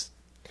case,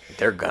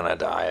 they're gonna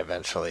die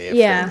eventually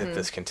if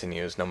this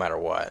continues, no matter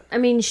what. I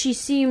mean, she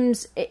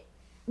seems...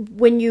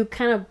 when you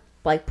kind of,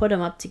 like, put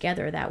them up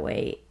together that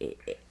way,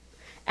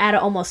 Ada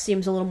almost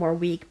seems a little more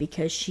weak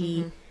because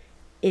she...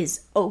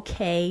 is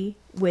okay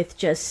with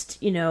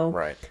just,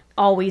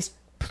 always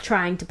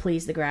trying to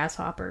please the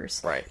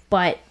grasshoppers. Right.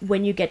 But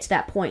when you get to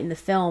that point in the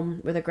film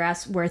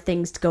where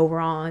things go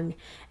wrong,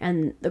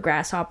 and the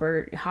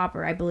grasshopper,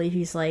 I believe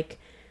he's like,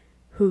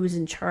 who's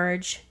in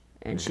charge?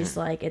 And she's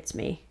like, it's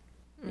me,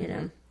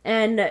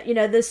 And,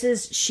 this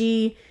is,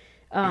 she,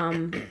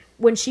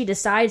 when she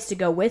decides to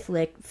go with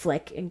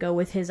Flick and go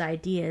with his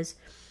ideas,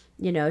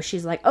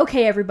 she's like,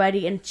 okay,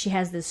 everybody, and she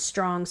has this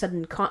strong,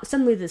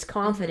 suddenly this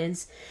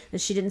confidence that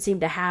she didn't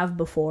seem to have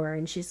before,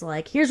 and she's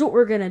like, here's what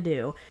we're gonna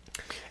do.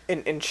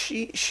 And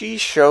she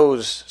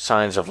shows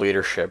signs of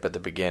leadership at the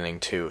beginning,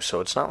 too, so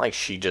it's not like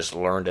she just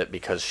learned it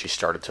because she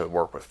started to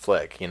work with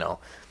Flick,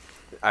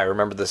 I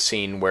remember the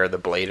scene where the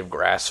blade of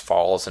grass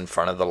falls in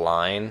front of the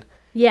line.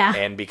 Yeah.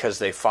 And because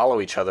they follow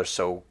each other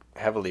so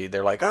heavily,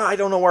 they're like, I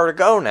don't know where to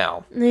go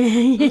now.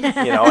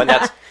 And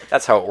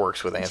that's how it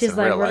works with ants in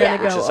real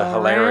life, which is a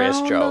hilarious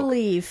joke.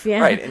 Leaf.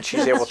 Yeah. Right, and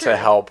she's able to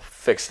help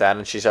fix that,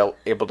 and she's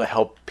able to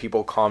help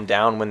people calm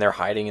down when they're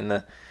hiding in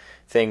the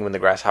thing when the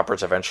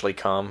grasshoppers eventually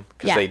come,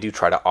 because they do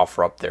try to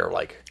offer up their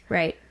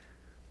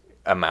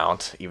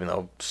amount, even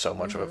though so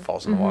much of it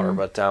falls in the water.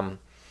 But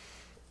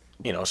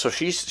so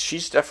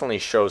she's definitely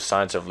shows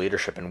signs of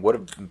leadership and would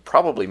have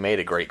probably made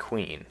a great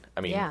queen.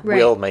 I mean,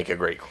 will make a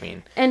great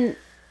queen. And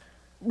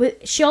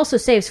she also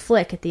saves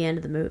Flick at the end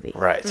of the movie.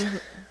 Right.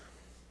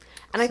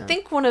 And I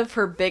think one of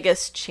her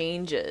biggest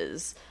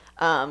changes,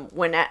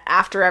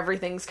 after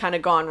everything's kind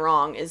of gone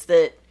wrong, is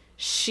that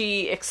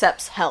she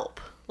accepts help.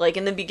 Like,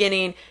 in the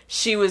beginning,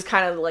 she was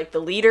kind of like the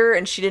leader,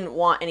 and she didn't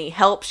want any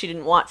help. She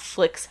didn't want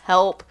Flick's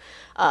help.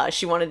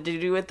 She wanted to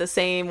do it the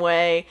same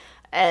way.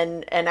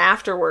 And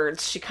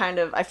afterwards, she kind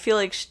of, I feel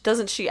like,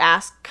 doesn't she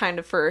ask kind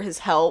of for his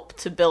help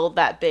to build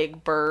that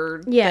big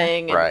bird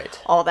thing and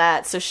all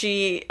that? So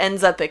she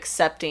ends up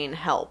accepting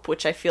help,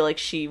 which I feel like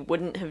she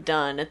wouldn't have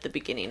done at the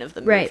beginning of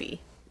the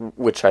movie.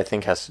 Which I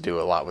think has to do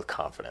a lot with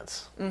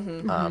confidence.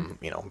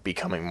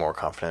 Becoming more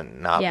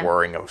confident, not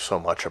worrying so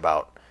much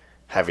about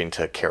having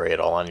to carry it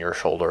all on your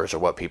shoulders or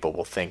what people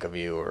will think of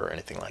you or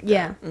anything like that.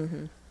 Yeah.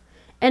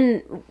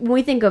 And when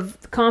we think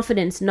of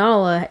confidence,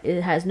 Nala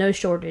has no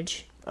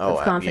shortage Oh,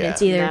 of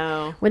confidence yeah. either.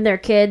 No. When they're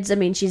kids, I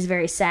mean, she's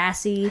very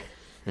sassy.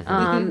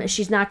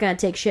 She's not going to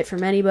take shit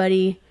from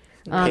anybody.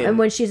 And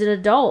when she's an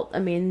adult, I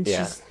mean,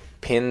 Yeah. she's...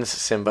 Pins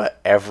Simba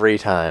every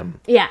time.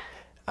 Yeah.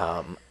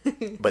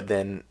 But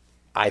then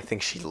I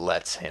think she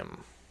lets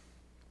him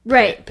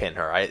Right. pin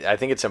her. I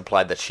think it's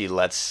implied that she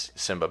lets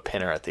Simba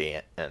pin her at the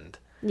end.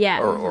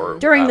 Yeah. Or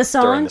during the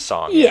song? During the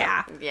song,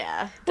 Yeah.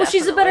 Yeah. Well,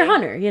 she's a better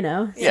definitely. hunter, you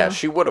know? Yeah, so-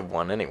 she would have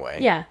won anyway.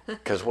 Yeah.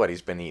 Because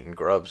he's been eating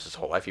grubs his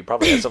whole life. He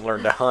probably hasn't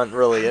learned to hunt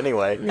really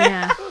anyway.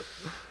 Yeah.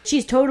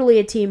 She's totally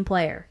a team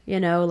player, you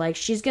know? Like,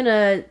 she's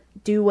gonna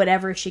do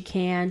whatever she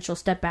can. She'll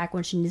step back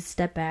when she needs to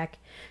step back.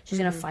 She's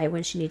gonna fight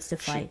when she needs to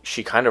fight.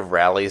 She kind of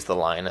rallies the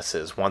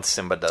lionesses. Once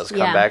Simba does come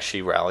Yeah. back,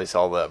 she rallies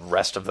all the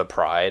rest of the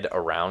pride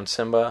around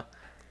Simba.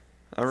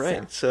 All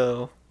right,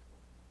 so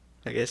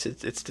I guess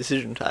it's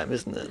decision time,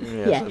 isn't it?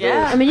 Yeah.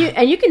 Yeah. I mean,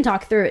 you can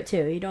talk through it,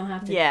 too. You don't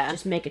have to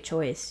just make a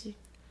choice.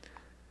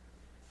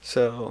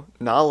 So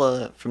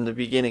Nala, from the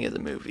beginning of the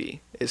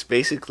movie, is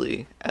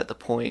basically at the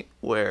point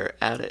where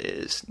Ada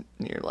is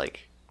near,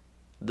 like,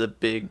 the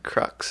big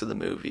crux of the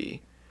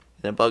movie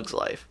in A Bug's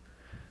Life.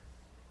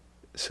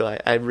 So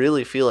I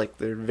really feel like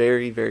they're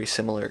very, very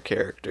similar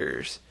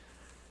characters.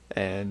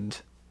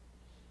 And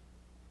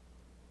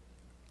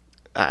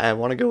I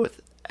want to go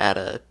with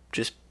Ada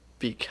just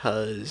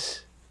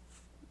because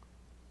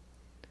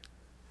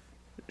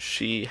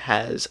she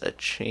has a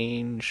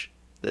change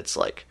that's,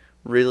 like,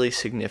 really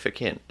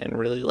significant and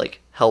really,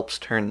 like, helps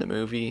turn the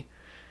movie.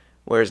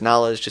 Whereas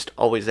Nala is just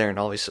always there and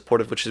always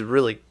supportive, which is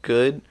really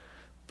good,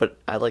 but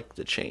I like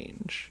the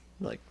change.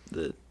 Like,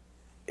 the...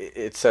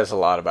 It says a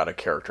lot about a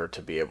character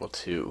to be able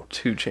to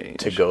change.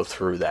 to go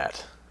through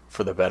that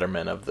for the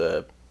betterment of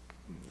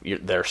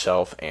their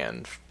self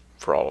and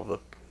for all of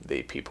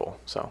the people.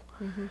 So,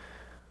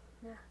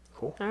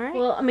 cool. All right.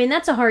 Well, I mean,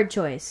 that's a hard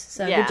choice.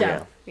 So yeah. good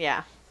job.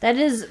 Yeah. That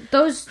is,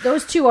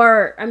 those two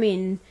are, I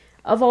mean,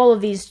 of all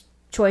of these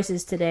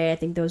choices today, I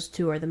think those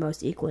two are the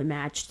most equally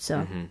matched.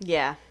 So,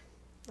 Yeah.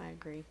 I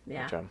agree.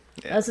 yeah. Good job.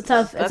 That's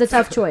a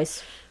tough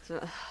choice.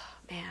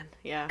 Man,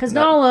 yeah. Because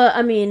Nala,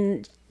 I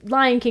mean,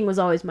 Lion King was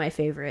always my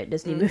favorite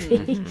Disney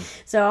movie.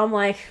 So I'm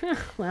like,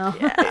 well,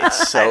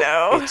 It's so I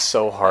know. it's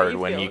so hard you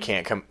when you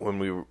feeling? can't when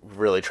we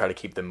really try to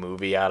keep the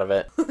movie out of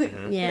it.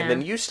 yeah. And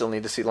then you still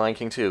need to see Lion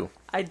King too.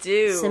 I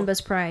do.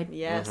 Simba's Pride.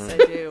 Yes, I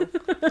do.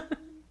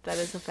 That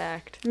is a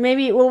fact.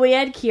 Maybe will we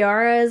add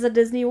Kiara as a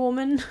Disney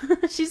woman?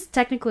 She's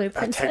technically a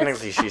princess.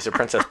 Technically, she's a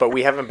princess, but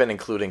we haven't been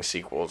including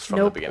sequels from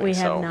the Nope, beginning. we have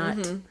so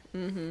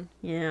not.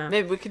 Yeah.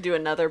 Maybe we could do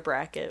another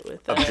bracket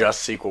with of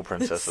just sequel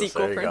princesses.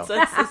 sequel there you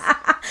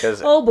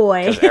princesses. go. Oh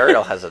boy. Because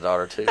Ariel has a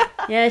daughter too.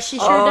 Yeah, she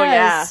sure Oh,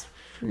 does.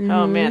 yeah.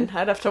 Oh man,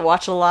 I'd have to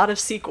watch a lot of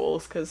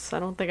sequels because I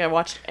don't think I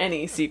watched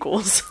any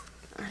sequels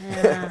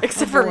Yeah.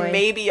 except Oh, for boy.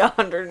 maybe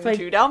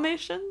 102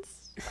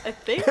 Dalmatians. I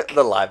think.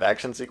 The live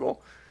action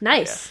sequel.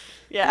 Nice.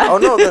 Yeah. Oh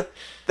no,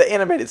 the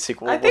animated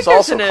sequel I think was there's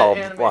also an called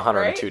animated,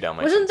 102 right?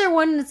 Dalmatians. Wasn't there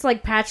one that's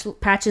like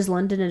Patch's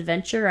London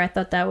Adventure? I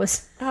thought that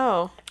was.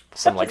 Oh,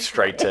 some like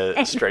straight to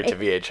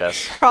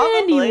VHS? probably.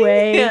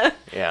 Anyway. Yeah.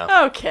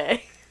 Yeah.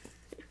 Okay.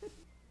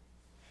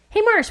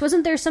 Hey, Mars,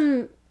 wasn't there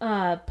some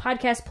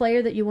podcast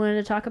player that you wanted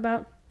to talk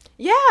about?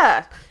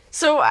 Yeah.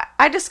 So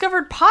I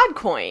discovered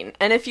Podcoin,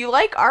 and if you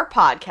like our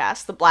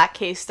podcast, The Black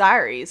Case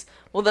Diaries,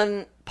 well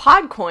then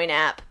Podcoin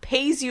app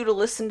pays you to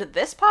listen to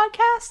this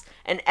podcast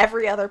and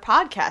every other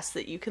podcast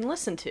that you can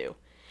listen to.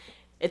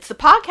 It's the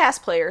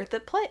podcast player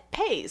that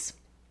pays.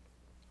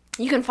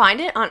 You can find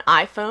it on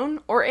iPhone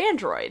or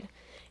Android.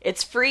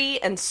 It's free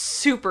and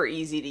super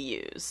easy to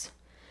use.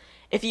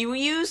 If you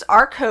use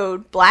our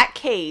code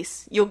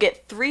BLACKCASE, you'll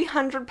get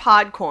 300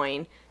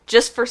 Podcoin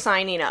just for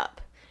signing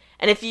up.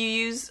 And if you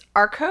use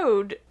our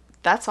code,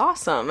 that's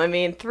awesome. I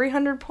mean,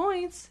 300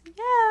 points.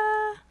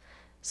 Yeah.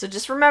 So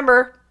just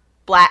remember,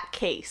 Black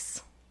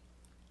Case.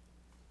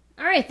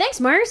 All right, thanks,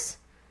 Mars.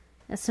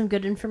 That's some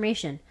good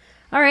information.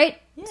 All right,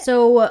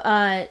 so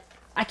I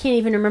can't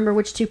even remember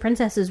which two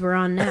princesses we're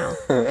on now.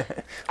 We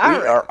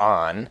are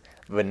on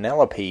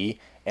Vanellope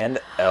and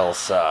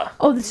Elsa.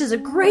 Oh, this is a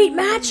great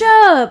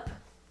matchup.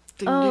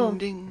 Ding, Oh.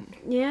 ding,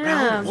 ding. Yeah.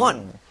 Round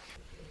one.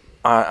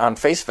 On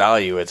face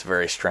value, it's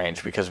very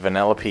strange because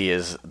Vanellope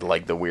is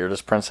like the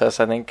weirdest princess,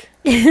 I think.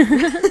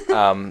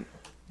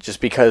 Just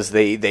because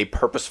they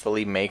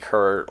purposefully make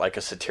her like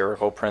a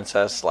satirical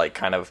princess, like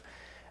kind of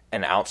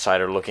an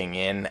outsider looking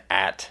in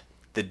at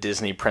the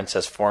Disney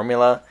princess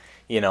formula,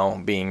 you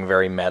know, being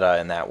very meta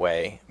in that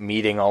way,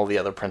 meeting all the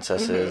other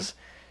princesses,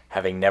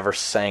 having never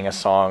sang a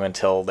song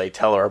until they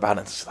tell her about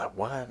it. It's like,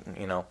 what?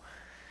 You know,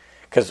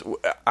 because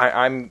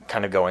I'm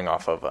kind of going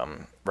off of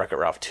Wreck-It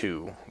Ralph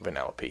 2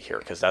 Vanellope here,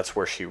 because that's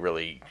where she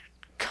really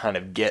kind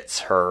of gets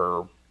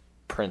her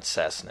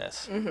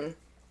princessness,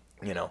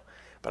 you know.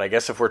 But I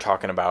guess if we're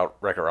talking about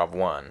Wreck-It Ralph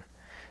 1,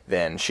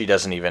 then she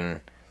doesn't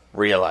even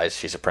realize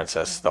she's a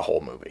princess the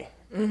whole movie,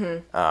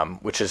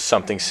 which is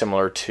something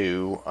similar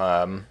to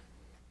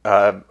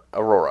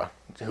Aurora,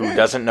 who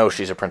doesn't know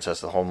she's a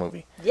princess the whole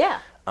movie, Yeah.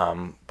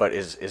 but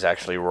is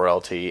actually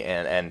royalty.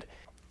 And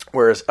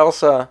whereas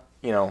Elsa,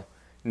 you know,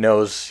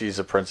 knows she's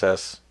a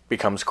princess,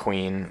 becomes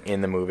queen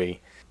in the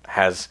movie,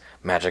 has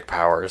magic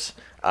powers,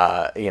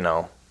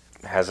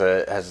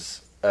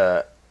 has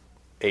a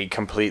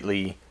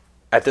completely,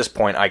 at this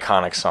point,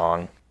 iconic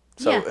song.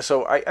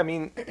 So I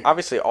mean,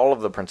 obviously all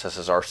of the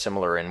princesses are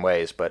similar in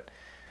ways, but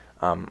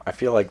I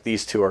feel like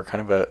these two are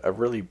kind of a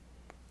really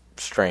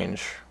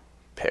strange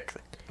pick,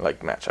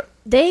 like matchup.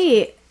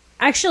 They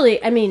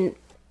actually, I mean,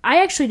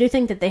 I actually do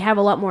think that they have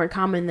a lot more in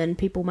common than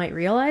people might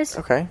realize.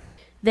 Okay.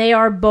 They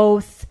are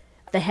both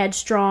the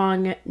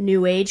headstrong,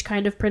 new age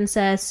kind of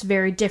princess,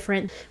 very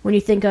different. When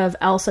you think of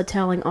Elsa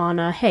telling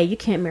Anna, hey, you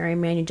can't marry a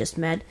man you just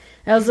met.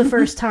 That was the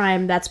first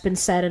time that's been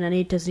said in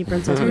any Disney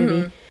princess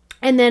movie.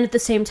 And then at the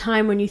same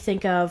time, when you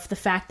think of the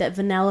fact that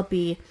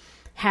Vanellope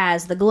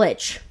has the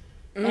glitch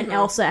and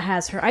Elsa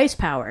has her ice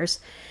powers.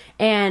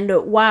 And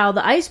while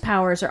the ice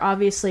powers are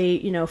obviously,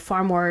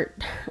 far more,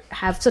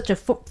 have such a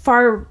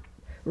far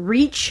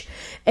reach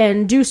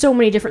and do so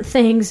many different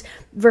things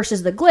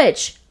versus the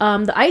glitch,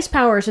 the ice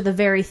powers are the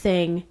very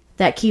thing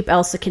that keep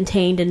Elsa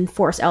contained and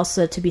force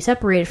Elsa to be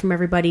separated from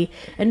everybody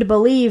and to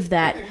believe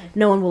that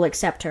no one will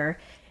accept her,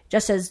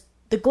 just as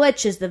the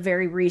glitch is the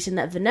very reason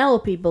that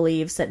Vanellope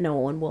believes that no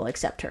one will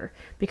accept her,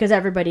 because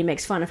everybody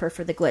makes fun of her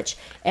for the glitch.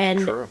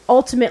 And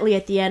ultimately,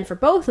 at the end, for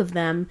both of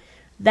them,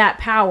 that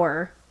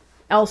power,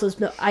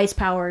 Elsa's ice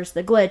powers,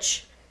 the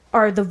glitch,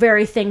 are the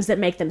very things that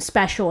make them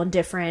special and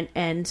different.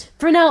 And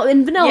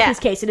in Vanellope's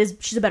case,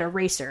 she's a better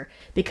racer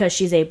because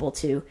she's able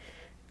to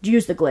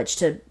use the glitch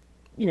to,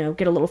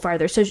 get a little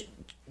farther. So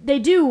they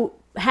do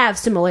have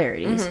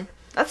similarities. Mm-hmm.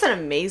 That's an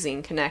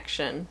amazing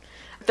connection.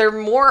 They're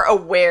more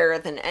aware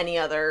than any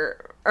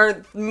other,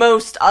 or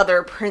most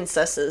other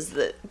princesses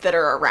that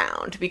are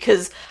around,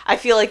 because I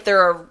feel like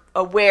they're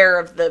aware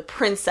of the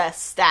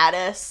princess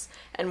status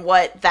and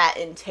what that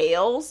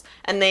entails,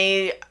 and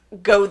they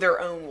go their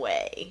own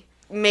way,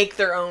 make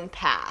their own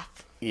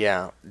path.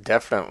 Yeah,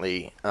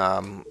 definitely.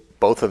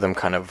 Both of them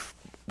kind of,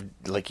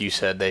 like you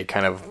said, they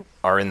kind of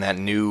are in that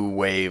new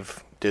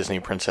wave Disney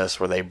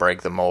princess where they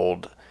break the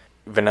mold.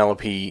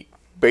 Vanellope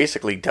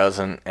basically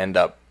doesn't end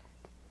up,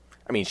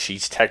 I mean,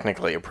 she's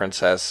technically a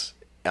princess,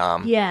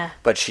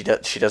 but she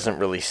doesn't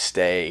really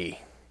stay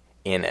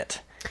in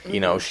it.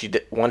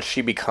 Once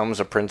she becomes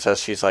a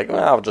princess, she's like,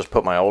 well, I'll just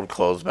put my old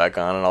clothes back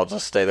on and I'll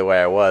just stay the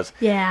way I was.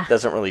 Yeah.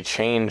 Doesn't really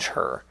change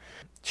her.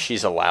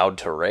 She's allowed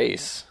to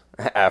race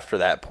after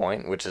that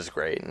point, which is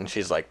great, and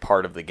she's like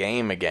part of the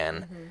game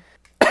again.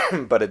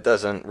 But it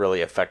doesn't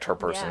really affect her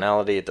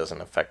personality. It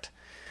doesn't affect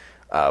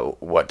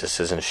what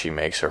decisions she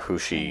makes or who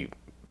she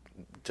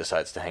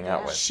decides to hang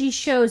out with. She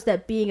shows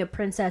that being a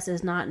princess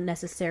is not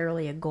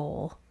necessarily a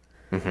goal.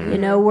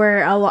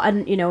 Where a lot,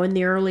 in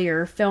the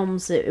earlier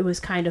films, it was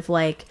kind of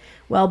like,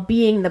 well,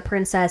 being the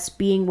princess,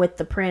 being with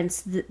the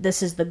prince,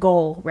 this is the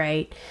goal,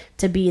 right?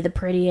 To be the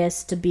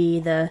prettiest, to be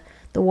the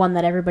one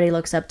that everybody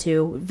looks up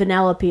to.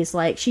 Vanellope is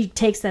like, she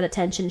takes that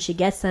attention, she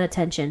gets that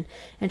attention,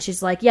 and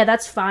she's like, yeah,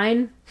 that's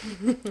fine,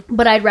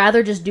 but I'd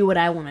rather just do what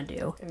I want to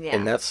do. Yeah.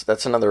 And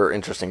that's another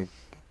interesting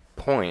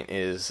point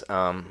is,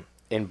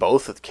 in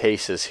both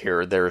cases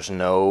here, there's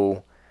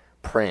no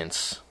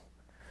prince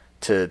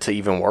to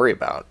even worry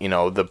about.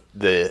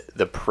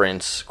 The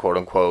prince, quote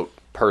unquote,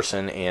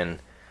 person in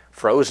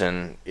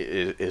Frozen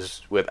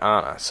is with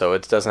Anna, so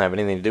it doesn't have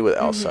anything to do with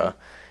Elsa.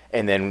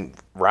 And then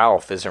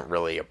Ralph isn't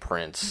really a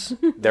prince.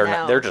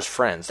 They're just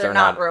friends. They're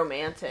not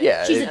romantic.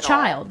 Yeah, She's a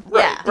child.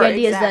 Right, The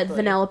idea is that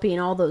exactly. Vanellope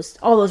and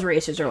all those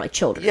racers are like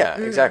children. Yeah,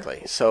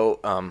 exactly. So,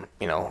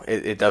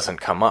 it doesn't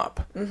come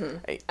up.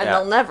 And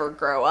they'll never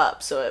grow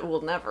up, so it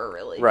will never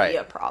really be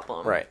a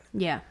problem. Right.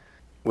 Yeah.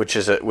 Which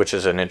is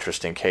an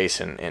interesting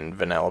case in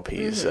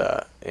Vanellope's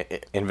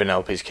in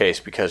Vanellope's case,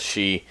 because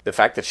the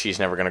fact that she's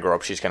never going to grow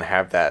up, she's going to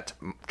have that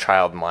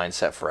child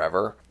mindset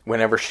forever.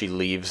 Whenever she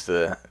leaves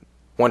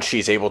once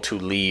she's able to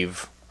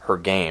leave her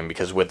game,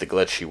 because with the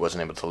glitch she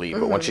wasn't able to leave,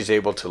 but once she's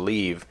able to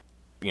leave,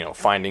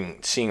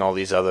 seeing all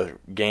these other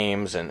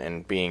games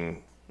and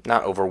being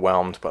not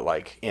overwhelmed, but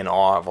like in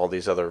awe of all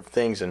these other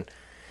things, and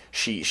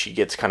she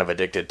gets kind of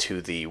addicted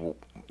to the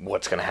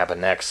what's going to happen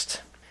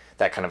next,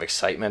 that kind of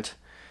excitement.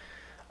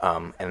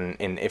 And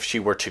if she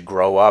were to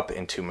grow up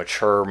into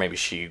mature, maybe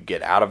she'd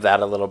get out of that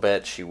a little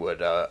bit. She would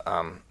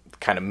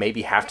kind of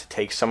maybe have to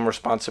take some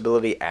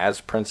responsibility as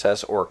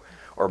princess, or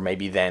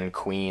maybe then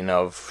queen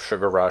of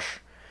Sugar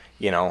Rush,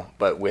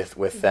 but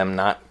with them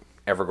not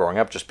ever growing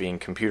up, just being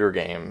computer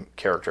game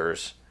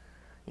characters,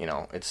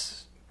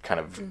 it's kind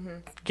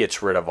of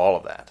gets rid of all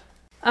of that.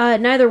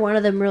 Neither one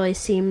of them really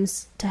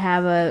seems to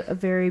have a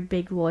very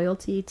big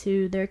loyalty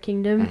to their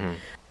kingdom.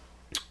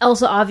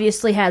 Elsa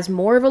obviously has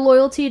more of a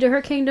loyalty to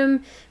her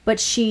kingdom, but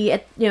she,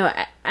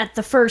 at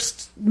the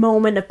first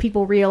moment of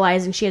people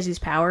realizing she has these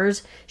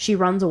powers, she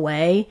runs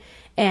away.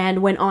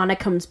 And when Anna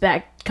comes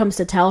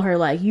to tell her,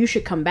 like, you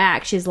should come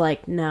back, she's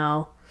like,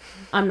 no,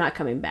 I'm not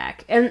coming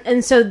back.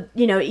 And so,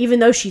 even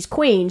though she's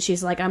queen,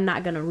 she's like, I'm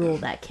not going to rule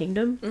that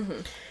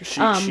kingdom.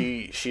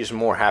 She's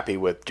more happy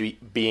with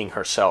being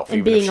herself, and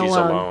even being if she's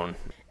alone.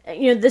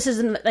 this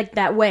isn't like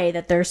that way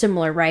that they're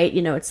similar, right?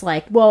 It's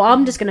like, well,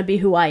 I'm just going to be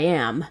who I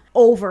am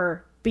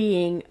over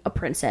being a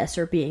princess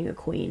or being a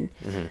queen.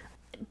 Mm-hmm.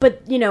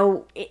 But,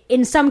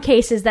 in some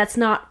cases, that's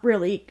not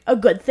really a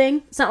good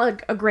thing. It's not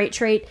like a great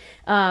trait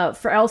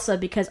for Elsa,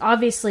 because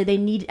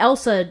obviously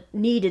Elsa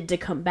needed to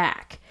come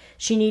back.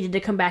 She needed to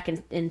come back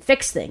and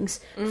fix things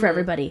for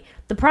everybody.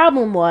 The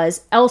problem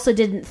was Elsa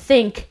didn't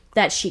think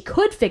that she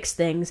could fix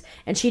things,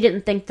 and she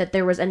didn't think that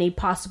there was any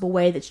possible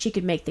way that she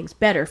could make things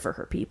better for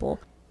her people.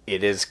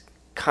 It is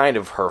kind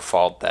of her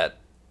fault that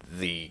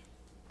the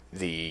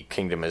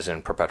kingdom is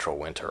in perpetual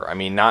winter. I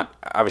mean,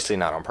 obviously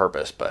not on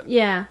purpose, but...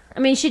 Yeah. I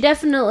mean, she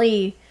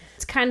definitely...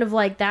 It's kind of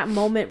like that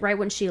moment right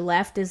when she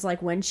left is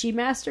like when she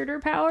mastered her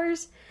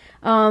powers.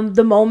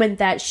 The moment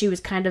that she was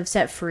kind of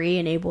set free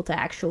and able to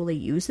actually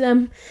use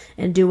them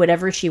and do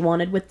whatever she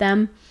wanted with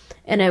them.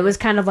 And it was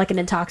kind of like an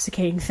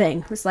intoxicating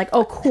thing. It's like,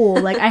 oh, cool.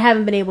 Like, I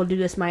haven't been able to do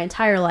this my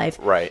entire life.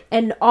 Right.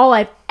 And all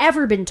I've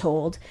ever been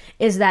told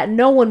is that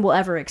no one will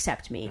ever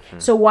accept me. Mm-hmm.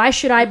 So why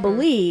should I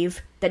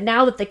believe that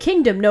now that the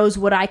kingdom knows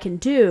what I can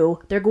do,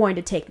 they're going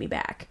to take me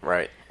back?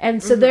 Right.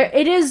 And so there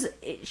it is.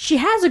 She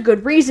has a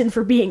good reason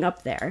for being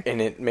up there.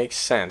 And it makes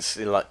sense.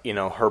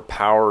 Her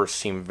powers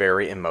seem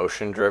very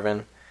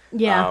emotion-driven.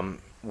 Yeah.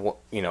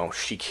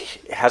 She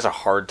has a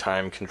hard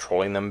time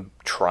controlling them,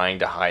 trying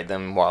to hide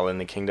them while in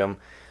the kingdom,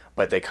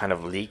 but they kind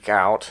of leak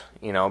out,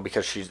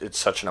 because it's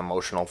such an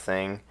emotional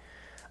thing.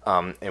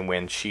 And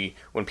when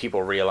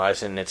people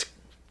realize it, and it's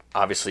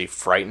obviously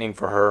frightening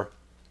for her,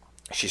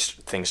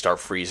 things start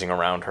freezing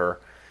around her,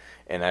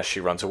 and as she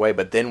runs away.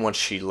 But then once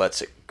she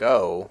lets it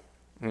go,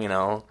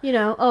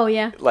 oh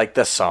yeah, like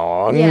the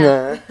song.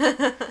 Yeah.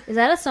 Is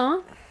that a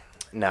song?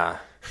 Nah.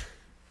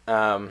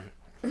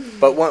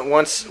 But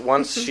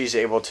once she's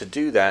able to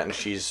do that and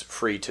she's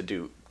free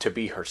to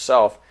be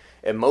herself,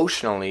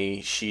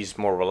 emotionally she's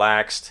more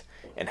relaxed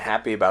and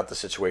happy about the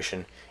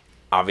situation.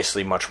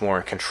 Obviously, much more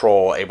in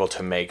control, able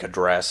to make a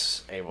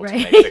dress, able to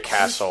make the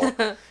castle,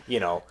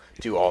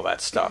 do all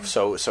that stuff.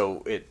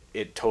 So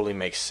it totally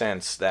makes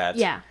sense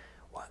that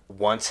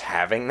once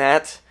having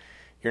that,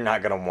 you're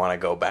not going to want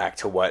to go back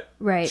to what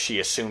she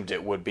assumed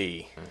it would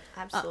be.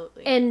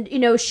 Absolutely. And,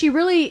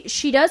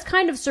 she does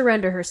kind of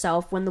surrender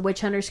herself when the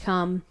witch hunters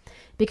come,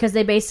 because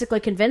they basically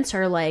convince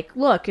her, like,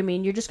 look, I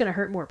mean, you're just going to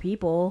hurt more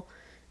people.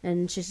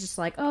 And she's just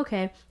like, oh,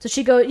 okay. So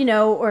she goes,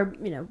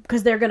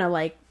 because they're going to,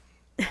 like,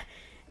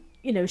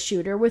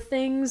 shoot her with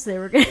things. They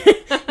were going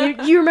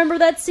to... You remember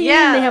that scene?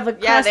 Yeah. They have a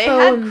crossbow. Yeah, they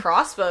had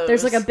crossbows.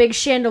 There's, like, a big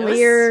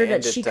chandelier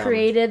that she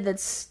created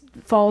that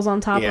falls on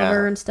top of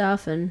her and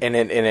stuff. And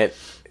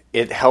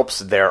it helps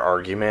their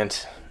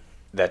argument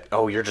that,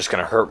 oh, you're just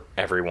going to hurt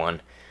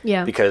everyone.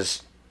 Yeah.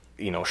 Because,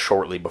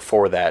 shortly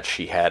before that,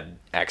 she had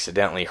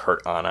accidentally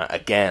hurt Anna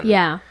again.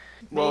 Yeah.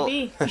 Well,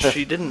 Maybe.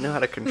 She didn't know how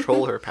to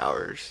control her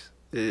powers,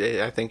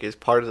 I think, is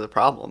part of the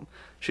problem.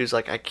 She was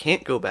like, I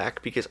can't go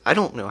back because I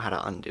don't know how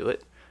to undo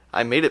it.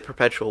 I made it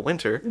perpetual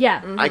winter.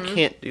 Yeah. I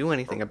can't do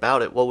anything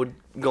about it.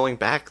 Going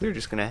back, they're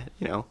just going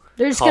to,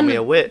 they're just call me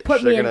a witch.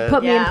 Put me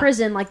in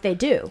prison like they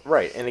do.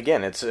 Right, and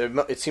again,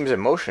 it seems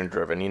emotion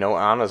driven.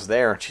 Anna's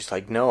there, and she's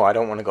like, "No, I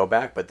don't want to go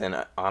back." But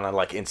then Anna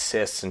like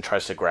insists and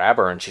tries to grab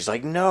her, and she's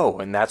like, "No,"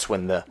 and that's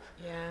when the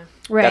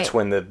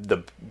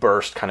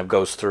burst kind of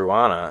goes through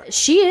Anna.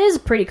 She is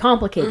pretty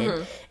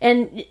complicated,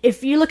 and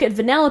if you look at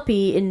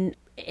Vanellope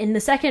in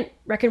the second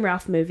Wreck-It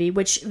Ralph movie,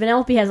 which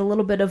Vanellope has a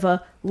little bit of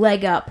a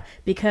leg up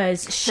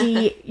because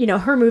she,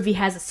 her movie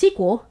has a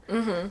sequel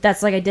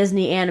that's like a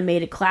Disney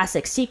animated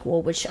classic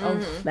sequel, which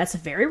that's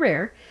very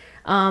rare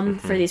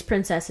for these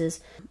princesses.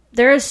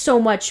 There is so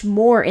much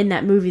more in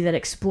that movie that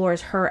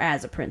explores her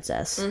as a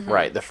princess.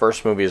 Right. The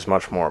first movie is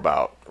much more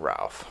about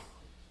Ralph,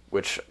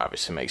 which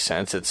obviously makes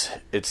sense.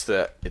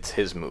 It's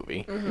his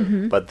movie,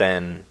 but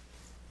then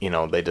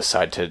they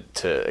decide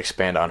to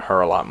expand on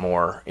her a lot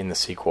more in the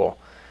sequel.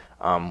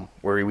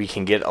 Where we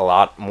can get a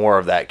lot more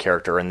of that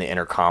character in the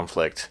inner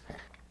conflict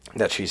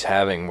that she's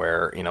having,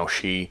 where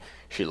she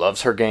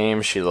loves her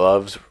game, she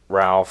loves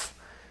Ralph,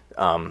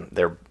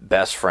 they're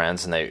best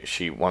friends, and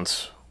she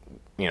wants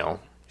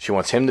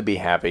him to be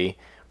happy,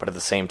 but at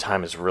the same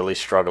time is really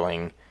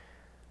struggling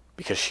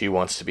because she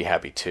wants to be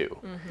happy too.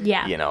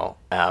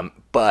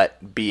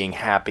 But being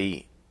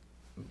happy,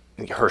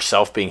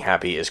 herself being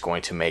happy, is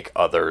going to make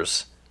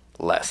others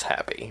less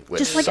happy,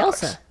 which just like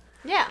sucks. Elsa.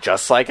 Yeah.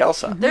 Just like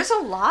Elsa. There's a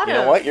lot of... You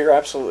know what? You're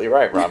absolutely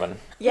right, Robin.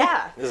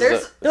 Yeah.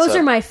 Those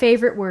are my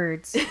favorite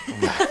words.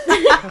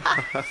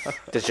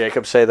 Does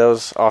Jacob say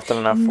those often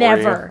enough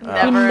Never. for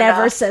you? He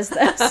never says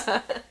this.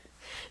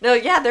 No,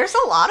 yeah, there's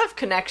a lot of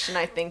connection,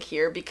 I think,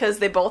 here, because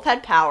they both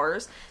had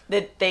powers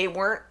that they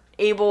weren't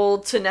able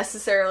to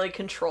necessarily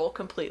control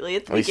completely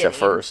at the beginning. At least at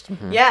first.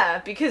 Mm-hmm.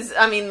 Yeah, because, the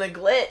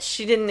glitch,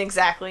 she didn't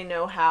exactly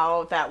know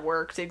how that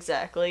worked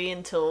exactly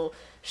until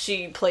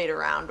she played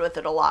around with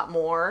it a lot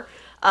more.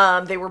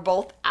 They were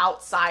both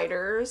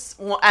outsiders.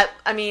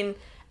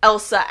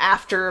 Elsa,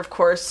 after, of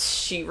course,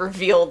 she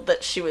revealed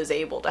that she was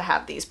able to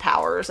have these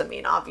powers. I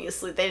mean,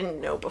 obviously, they didn't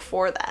know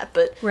before that,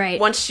 but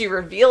once she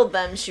revealed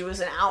them, she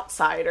was an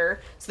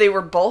outsider. So they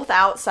were both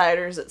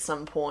outsiders at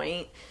some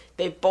point.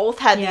 They both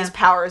had these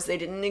powers they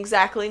didn't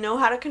exactly know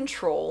how to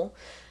control.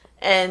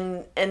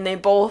 And they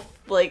both,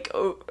 like,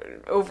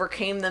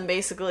 overcame them,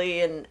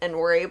 basically, and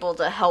were able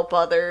to help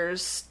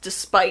others,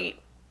 despite,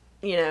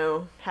 you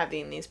know,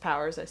 having these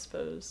powers, I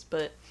suppose.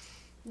 But,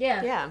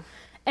 yeah.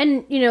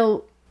 And, you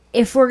know,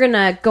 if we're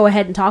gonna go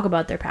ahead and talk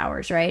about their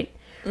powers, right?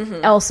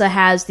 Elsa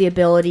has the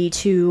ability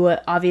to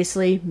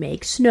obviously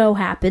make snow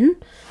happen.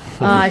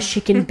 She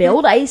can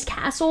build ice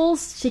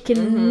castles. She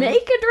can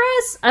make a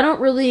dress. I don't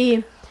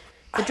really...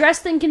 The dress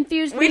thing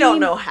confused me. We don't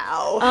know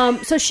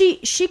how. So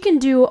she can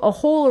do a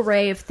whole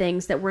array of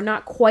things that we're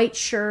not quite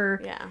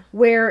sure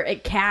where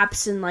it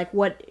caps and, like,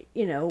 what,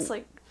 you know... It's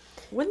like,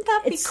 wouldn't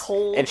that be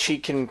cold? And she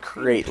can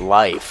create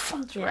life.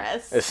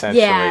 Dress.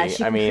 Essentially. Yeah, she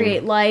can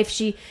create life.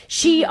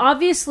 She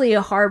obviously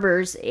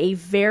harbors a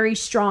very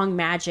strong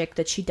magic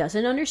that she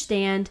doesn't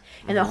understand,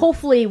 and that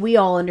hopefully we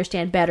all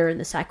understand better in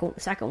the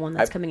second one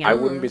that's coming out. I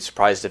wouldn't be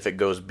surprised if it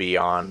goes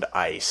beyond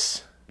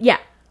ice. Yeah.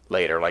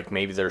 Later, like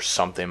maybe there's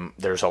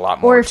a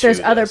lot more. Or if there's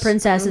to other this.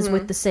 princesses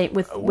with the same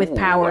with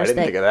powers I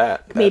didn't think of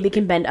that. maybe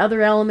can bend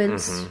other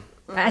elements.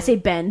 I say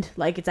bend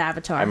like it's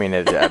Avatar. I mean,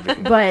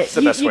 but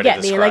you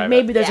get me. Like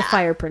maybe there's a Yeah.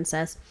 fire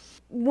princess.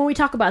 When we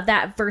talk about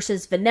that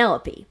versus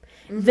Vanellope,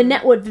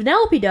 what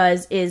Vanellope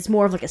does is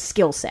more of like a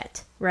skill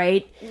set,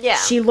 right? Yeah.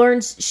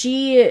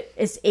 She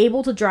is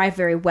able to drive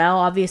very well.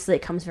 Obviously,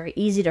 it comes very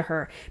easy to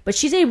her, but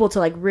she's able to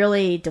like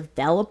really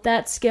develop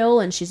that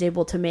skill, and she's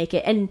able to make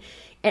it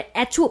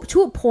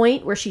to a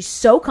point where she's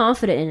so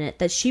confident in it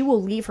that she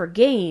will leave her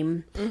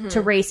game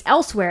to race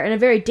elsewhere in a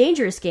very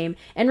dangerous game.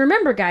 And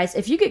remember, guys,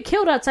 if you get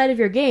killed outside of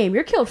your game,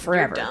 you're killed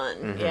forever. You're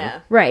done. Yeah.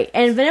 Right.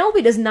 And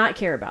Vanellope does not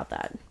care about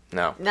that.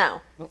 No.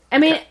 I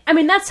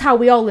mean that's how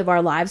we all live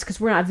our lives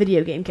because we're not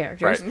video game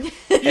characters. Right.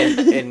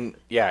 and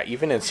yeah,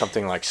 even in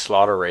something like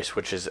Slaughter Race,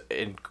 which is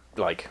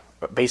like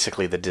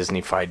basically the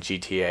Disney-fied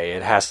GTA,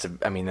 it has to.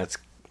 I mean, that's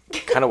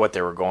kind of what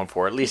they were going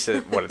for, at least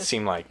what it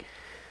seemed like.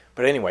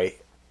 But anyway.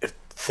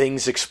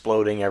 Things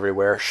exploding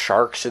everywhere,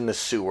 sharks in the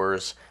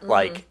sewers,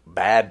 like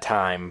bad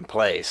time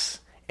place,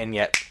 and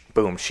yet,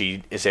 boom,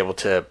 she is able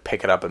to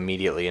pick it up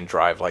immediately and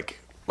drive like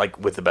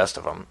with the best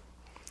of them.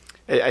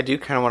 I do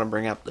kind of want to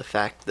bring up the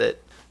fact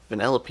that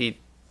Vanellope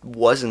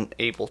wasn't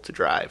able to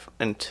drive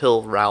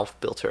until Ralph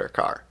built her a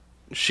car.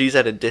 She's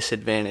at a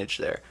disadvantage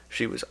there.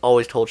 She was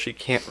always told she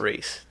can't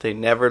race. They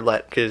never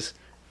because,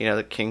 you know,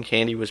 the King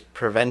Candy was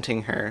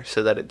preventing her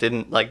so that it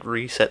didn't, like,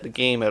 reset the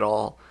game at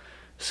all.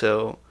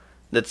 So...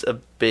 that's a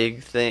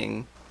big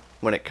thing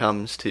when it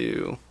comes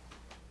to,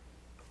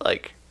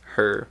 like,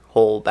 her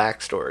whole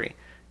backstory.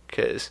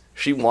 Because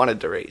she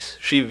wanted to race.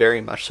 She very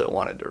much so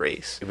wanted to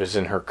race. It was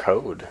in her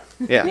code.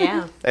 Yeah.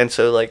 Yeah. And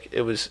so, like,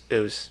 it was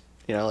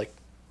you know, like,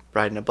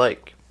 riding a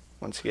bike.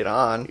 Once you get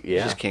on, you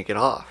just can't get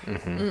off.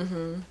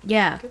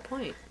 Yeah. Good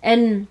point.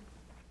 And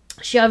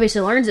she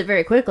obviously learns it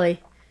very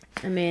quickly.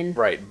 I mean...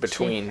 Right,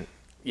 she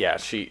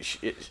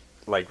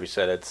like we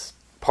said, it's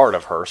part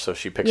of her, so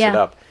she picks it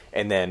up.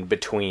 And then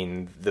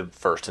between the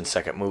first and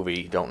second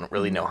movie, you don't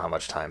really know how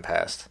much time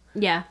passed.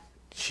 Yeah.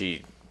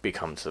 She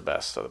becomes the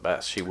best of the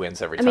best. She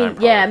wins every time.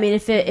 Probably. Yeah, I mean,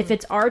 if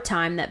it's our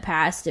time that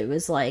passed, it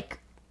was like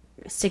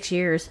 6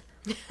 years.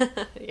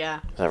 Yeah.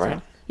 Is that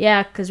right?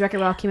 Yeah, because Wreck-It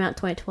Ralph came out in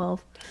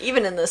 2012.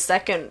 Even in the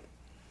second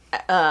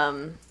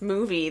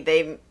movie,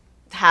 they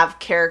have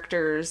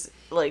characters,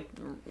 like,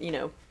 you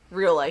know,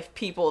 real life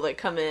people that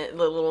come in,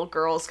 the little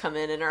girls come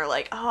in and are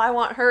like, oh, I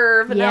want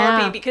her,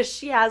 Vanellope, because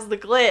she has the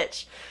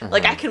glitch.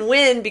 Like, I can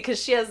win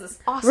because she has this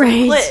awesome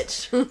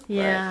glitch.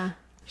 Yeah. Right.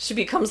 She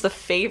becomes the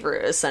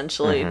favorite,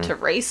 essentially, to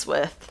race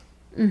with.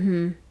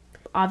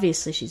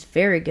 Obviously, she's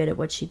very good at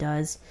what she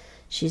does.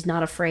 She's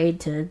not afraid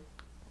to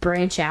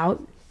branch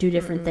out, do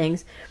different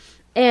things.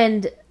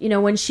 And, you know,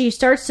 when she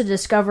starts to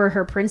discover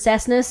her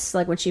princessness,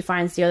 like when she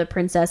finds the other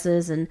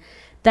princesses, and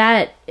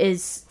that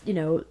is, you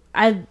know,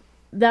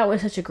 that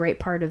was such a great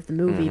part of the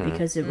movie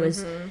because it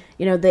was,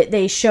 you know,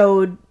 they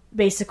showed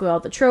basically all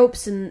the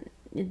tropes and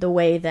the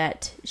way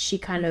that she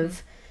kind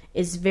of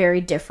is very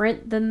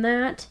different than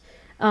that.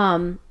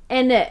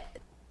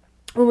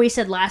 When we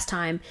said last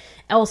time,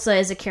 Elsa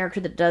is a character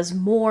that does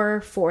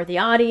more for the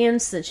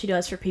audience than she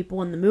does for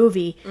people in the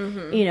movie.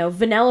 You know,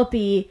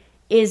 Vanellope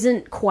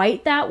isn't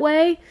quite that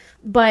way,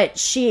 but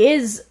she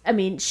is, I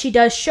mean, she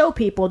does show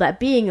people that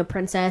being a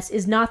princess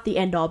is not the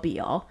end-all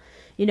be-all.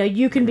 You know,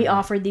 you can be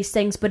offered these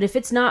things, but if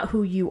it's not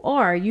who you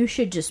are, you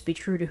should just be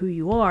true to who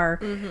you are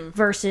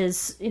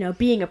versus, you know,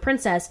 being a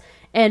princess.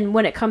 And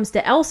when it comes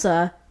to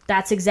Elsa,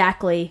 that's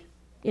exactly,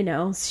 you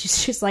know,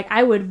 she's like,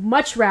 I would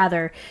much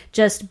rather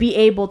just be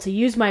able to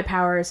use my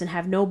powers and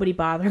have nobody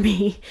bother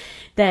me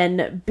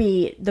than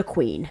be the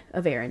queen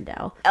of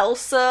Arendelle.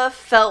 Elsa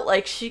felt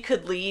like she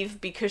could leave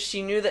because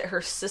she knew that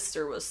her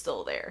sister was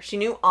still there. She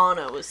knew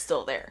Anna was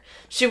still there.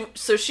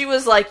 So she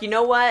was like, you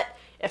know what?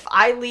 If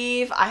I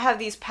leave, I have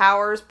these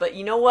powers, but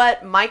you know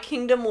what? My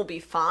kingdom will be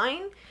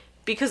fine.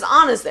 because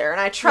Anna's there, and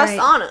I trust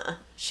Right. Anna.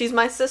 She's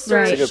my sister.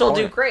 Right. That's a good She'll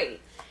do point.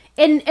 great.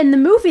 In the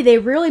movie, they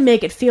really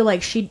make it seem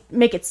like she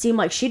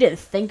didn't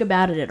think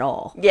about it at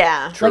all.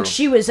 Yeah. True. Like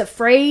she was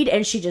afraid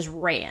and she just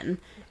ran.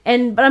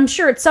 But I'm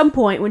sure at some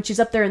point when she's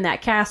up there in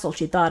that castle,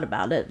 she thought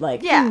about it.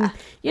 Like, Yeah.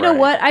 you know Right.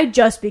 what? I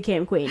just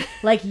became queen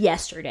like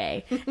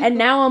yesterday, and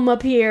now I'm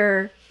up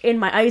here in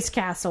my ice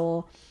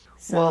castle.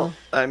 So, Well,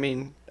 I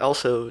mean,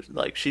 also,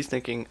 like, she's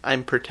thinking,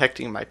 I'm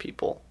protecting my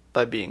people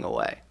by being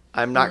away.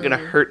 I'm not going to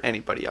hurt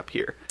anybody up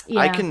here.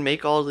 I Yeah. can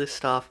make all this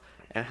stuff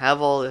and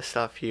have all this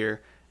stuff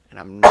here, and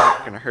I'm not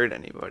going to hurt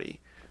anybody.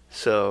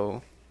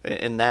 So,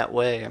 in that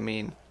way, I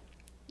mean,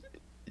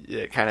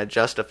 it kind of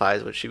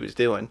justifies what she was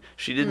doing.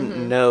 She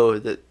didn't know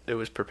that it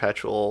was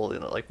perpetual,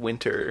 like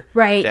winter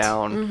Right.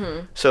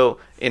 down. So,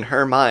 in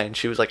her mind,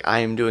 she was like, I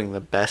am doing the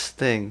best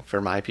thing for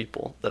my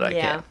people that I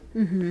Yeah.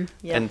 can.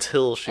 Yeah.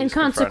 Until she's and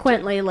confronted.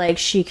 consequently, like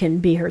she can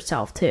be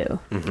herself too.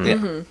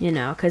 Yeah. You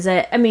know, because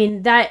I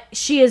mean that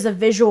she is a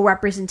visual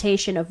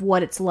representation of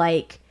what it's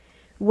like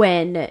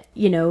when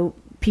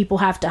people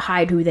have to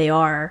hide who they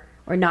are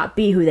or not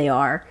be who they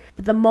are.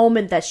 But the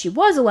moment that she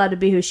was allowed to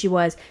be who she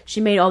was,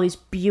 she made all these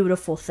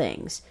beautiful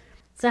things.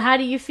 So how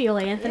do you feel,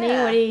 Anthony?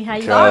 Yeah. How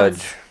you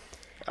Judge.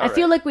 I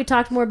feel like we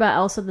talked more about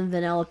Elsa than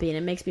Vanellope, and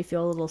it makes me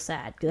feel a little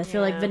sad because I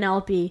feel like Yeah.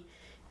 Vanellope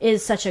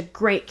is such a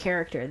great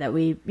character that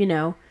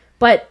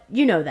but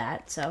you know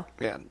that, so.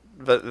 Yeah,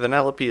 but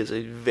Vanellope is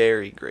a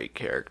very great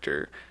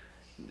character.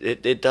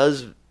 It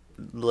does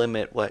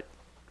limit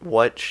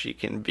what she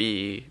can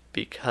be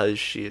because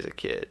she is a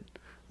kid.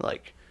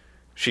 Like,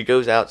 she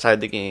goes outside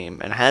the game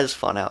and has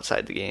fun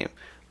outside the game,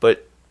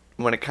 but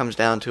when it comes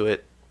down to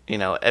it,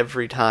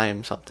 every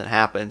time something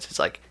happens, it's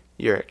like,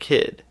 you're a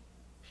kid,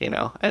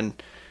 and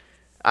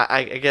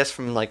I guess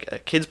from like a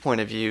kid's point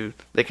of view,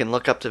 they can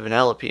look up to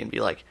Vanellope and be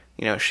like,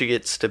 she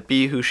gets to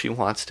be who she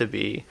wants to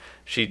be.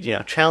 She,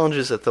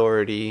 challenges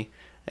authority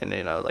and,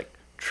 like,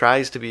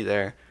 tries to be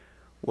there.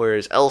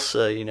 Whereas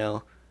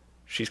Elsa,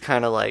 she's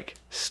kind of, like,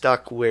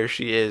 stuck where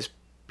she is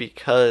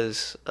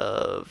because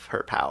of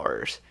her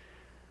powers.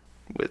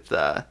 With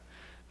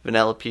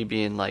Vanellope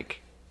being,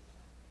 like,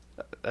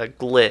 a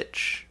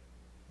glitch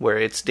where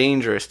it's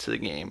dangerous to the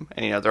game.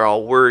 And, they're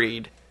all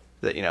worried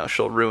that,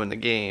 she'll ruin the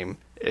game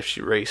if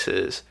she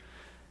races.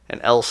 And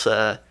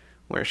Elsa,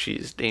 where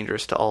she's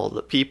dangerous to all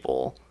the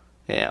people,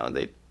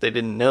 they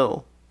didn't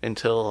know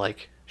until,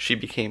 like, she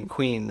became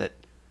queen that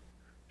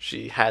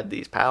she had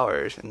these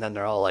powers, and then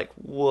they're all like,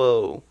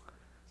 whoa,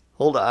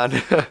 hold on.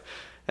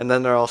 And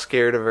then they're all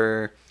scared of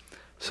her.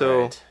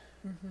 So,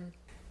 Right.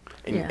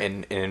 Yeah.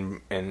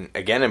 And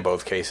again, in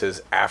both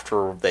cases,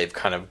 after they've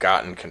kind of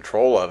gotten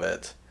control of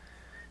it,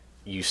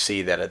 you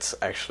see that it's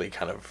actually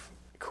kind of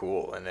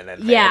cool and an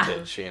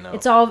advantage,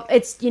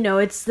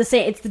 It's the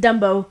same. It's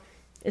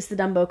the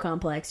Dumbo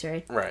complex,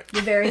 right? Right.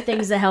 The very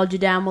things that held you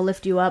down will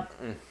lift you up.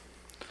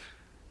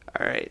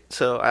 all right.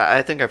 So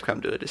I think I've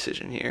come to a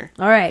decision here.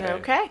 All right.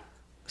 Okay.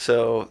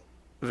 So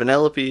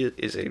Vanellope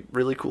is a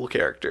really cool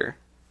character,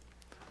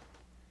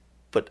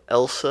 but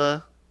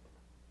Elsa,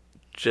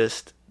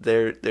 just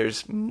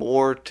there's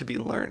more to be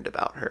learned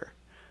about her,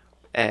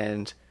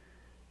 and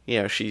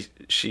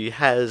she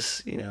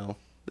has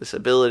this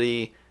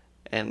ability,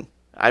 and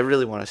I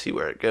really want to see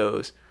where it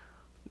goes.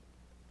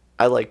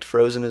 I liked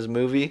Frozen as a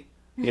movie.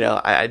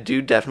 I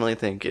do definitely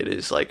think it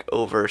is like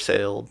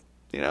oversailed.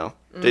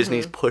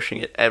 Disney's pushing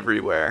it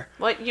everywhere.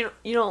 What, you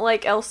don't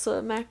like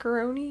Elsa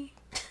macaroni?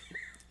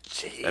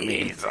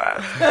 Jesus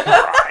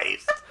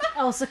Christ.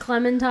 Elsa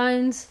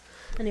Clementines.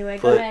 Anyway,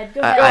 go But ahead.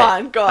 Go I,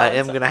 ahead. Go on, I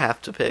am sorry. gonna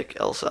have to pick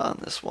Elsa on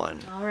this one.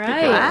 All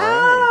right.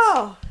 because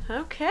Wow.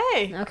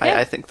 Okay. Okay.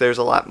 I think there's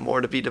a lot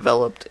more to be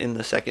developed in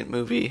the second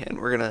movie, and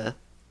we're gonna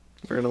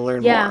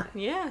learn Yeah. more.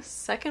 Yeah,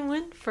 second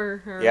win for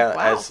her. Yeah,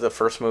 Wow. as the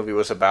first movie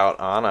was about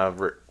Anna,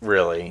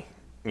 really,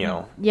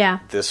 Yeah.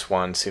 this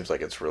one seems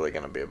like it's really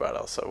going to be about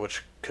Elsa,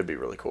 which could be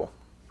really cool.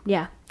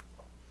 Yeah.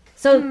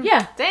 So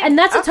yeah, dang, and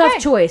that's a tough okay.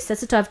 choice.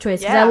 That's a tough choice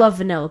because Yeah. I love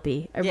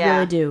Vanellope. I Yeah,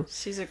 really do.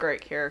 She's a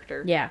great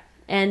character. Yeah.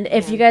 And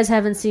if you guys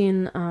haven't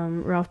seen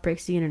Ralph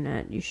Breaks the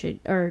Internet, you should.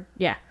 Or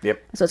yeah,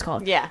 Yep. that's what it's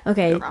called. Yeah.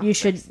 Okay, Ralph you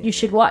should Breaks the you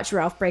should watch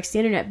Ralph Breaks the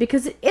Internet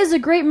because it is a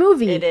great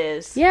movie. It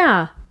is.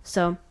 Yeah.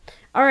 So,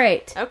 all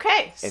right,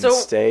 Okay, And so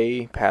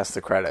stay past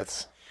the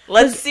credits.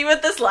 let's see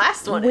what this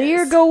last one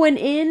we're is. going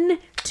in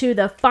to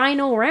the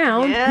final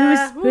round.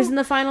 Yeah. Who's in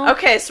the final?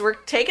 Okay, so we're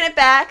taking it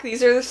back.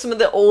 These are some of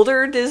the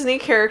older Disney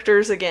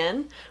characters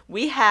again.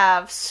 We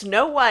have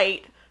Snow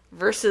White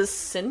versus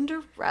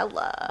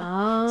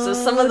Cinderella. So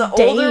some of the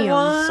older damn.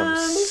 ones. Some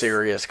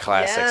serious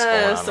classics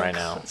going on right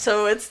now.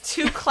 So it's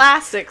two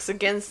classics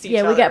against each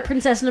Yeah, other. we got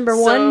Princess number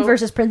 1 So-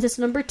 versus Princess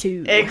number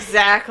 2.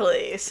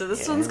 Exactly. So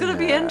this one's going to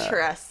be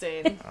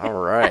interesting. All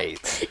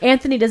right.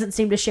 Anthony doesn't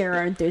seem to share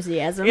our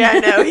enthusiasm. Yeah, I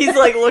know. He's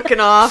like looking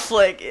off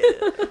like,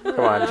 Come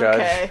on,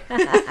 Judge.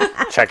 okay.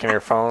 Checking your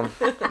phone.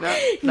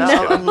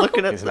 No, I'm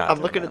looking at He's not I'm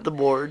doing looking that. at the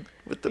board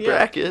with the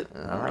bracket.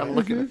 right. I'm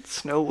looking at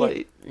Snow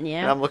White.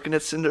 Yeah. And I'm looking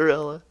at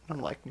Cinderella.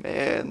 I'm like,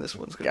 man, this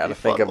one's going to be Gotta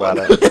think fun about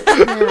one. it.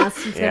 Yeah,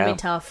 it's going to Yeah. be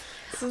tough.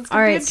 So it's All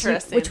gonna be right, so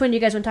interesting. which one do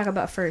you guys want to talk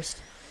about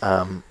first?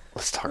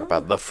 Let's talk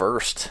about the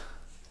first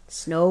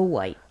Snow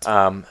White.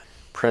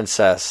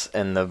 princess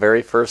in the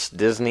very first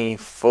Disney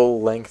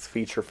full-length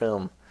feature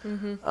film.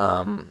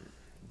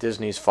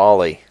 Disney's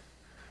Folly.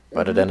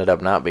 But it ended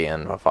up not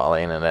being a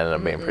folly, and it ended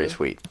up being pretty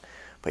sweet.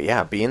 But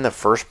yeah, being the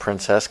first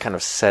princess, kind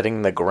of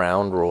setting the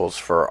ground rules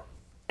for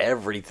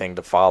everything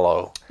to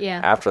follow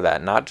after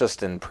that. Not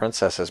just in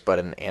princesses, but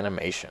in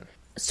animation.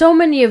 So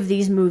many of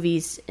these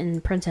movies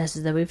and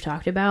princesses that we've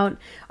talked about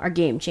are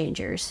game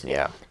changers.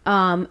 Yeah.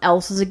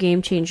 Elsa's a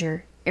game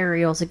changer.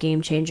 Ariel's a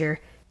game changer.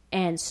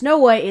 And Snow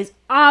White is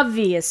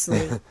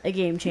obviously a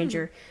game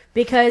changer.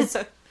 Because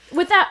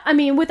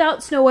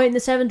without Snow White and the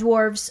Seven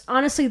Dwarfs,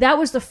 honestly, that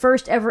was the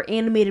first ever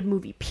animated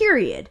movie,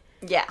 period.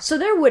 Yeah. So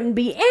there wouldn't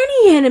be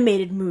any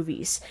animated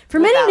movies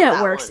from Without any that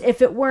networks one.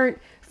 if it weren't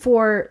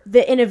for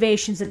the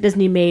innovations that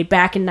Disney made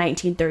back in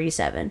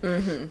 1937.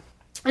 Mm-hmm.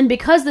 And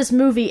because this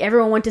movie,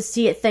 everyone went to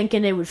see it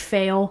thinking it would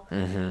fail.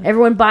 Mm-hmm.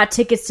 Everyone bought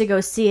tickets to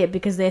go see it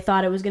because they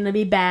thought it was going to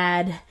be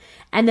bad.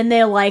 And then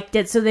they liked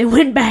it, so they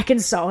went back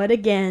and saw it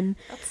again.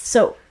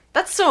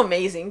 That's so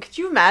amazing. Could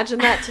you imagine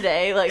that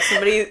today? Like,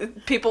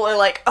 people are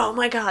like, oh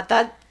my god,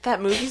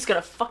 that movie's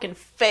gonna fucking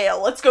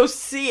fail. Let's go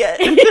see it.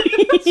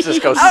 Let's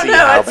just go see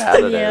how bad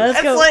it is. let's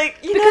It's go. like,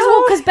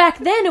 Because back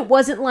then it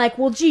wasn't like,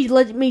 well, gee,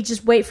 let me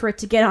just wait for it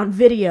to get on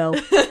video.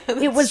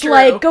 It was true.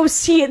 like, go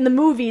see it in the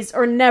movies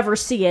or never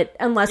see it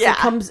unless Yeah.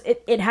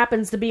 it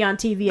happens to be on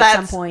TV at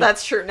some point.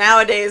 That's true.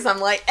 Nowadays, I'm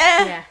like,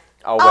 Yeah.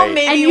 Oh, I'll wait.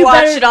 maybe And you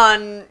watch better- it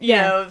on,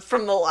 Yeah.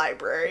 from the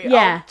library.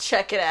 Yeah. I'll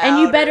check it out. And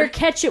you better or-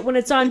 catch it when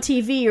it's on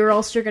TV, or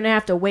else you're gonna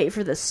have to wait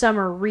for the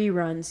summer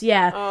reruns.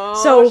 Yeah.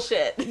 Oh, so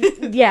shit.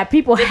 yeah,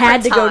 people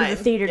had to go to the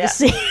time. theater Yeah. to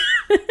see.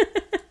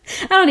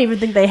 I don't even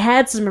think they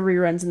had summer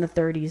reruns in the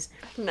 30s.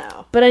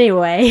 No. But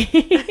anyway,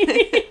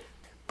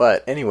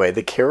 But anyway,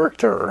 the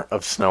character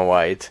of Snow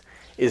White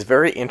is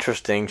very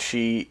interesting.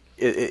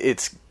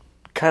 It's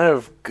kind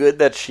of good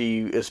that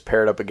she is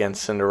paired up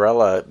against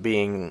Cinderella,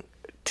 being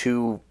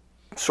two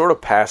sort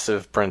of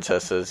passive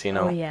princesses.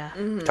 oh yeah,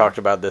 We talked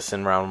about this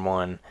in round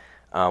one,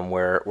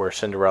 where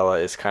Cinderella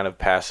is kind of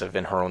passive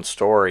in her own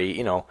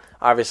story.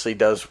 Obviously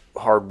does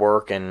hard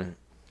work and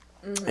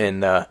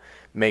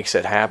makes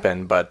it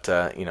happen, but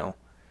a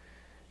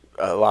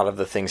lot of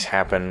the things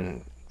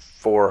happen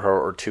for her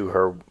or to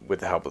her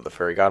with the help of the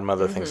fairy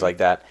godmother, things like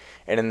that.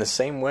 And in the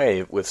same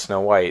way with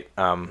Snow White,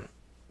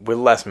 with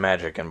less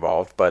magic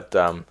involved, but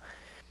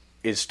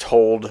is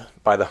told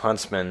by the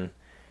huntsman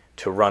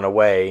to run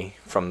away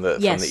from the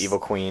evil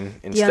queen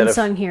the instead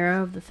unsung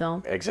hero of the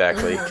film.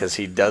 exactly, because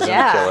he doesn't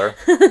Yeah.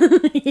 kill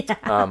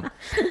her.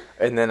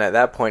 And then at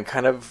that point,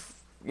 kind of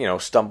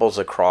stumbles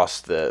across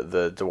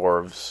the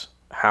dwarves'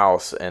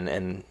 house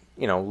and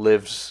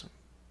lives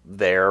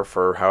there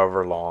for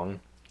however long,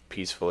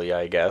 peacefully,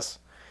 I guess,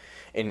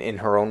 in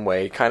her own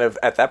way. Kind of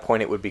at that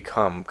point, it would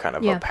become kind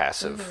of a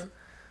passive,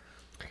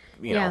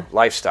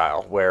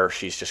 lifestyle where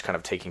she's just kind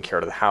of taking care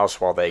of the house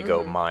while they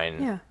go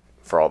mine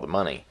for all the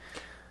money.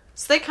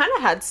 So they kind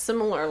of had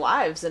similar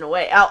lives in a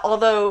way.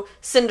 Although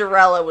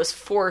Cinderella was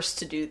forced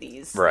to do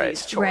these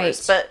chores.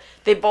 Right. But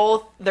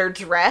their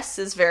dress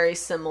is very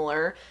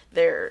similar.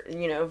 They're,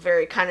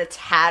 very kind of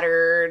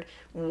tattered,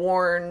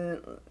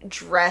 worn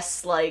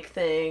dress-like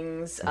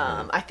things.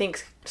 I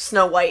think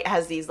Snow White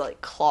has these, like,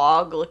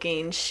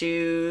 clog-looking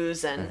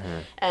shoes,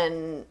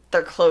 and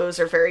their clothes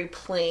are very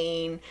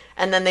plain.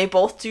 And then they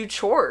both do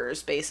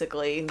chores,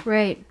 basically,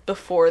 Right.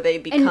 before they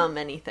become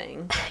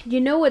anything. You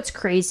know what's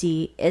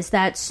crazy is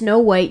that Snow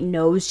White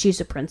knows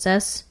she's a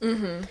princess,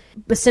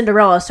 but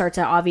Cinderella starts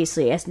out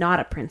obviously as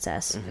not a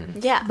princess.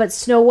 Yeah. But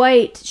Snow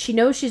White, she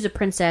knows she's a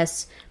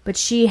princess, but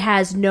she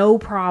has no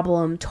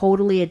problem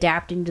totally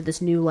adapting to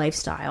this new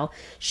lifestyle.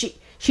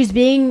 She's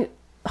being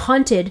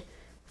hunted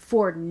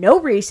for no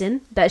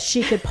reason that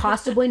she could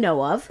possibly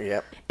know of.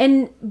 Yep.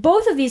 And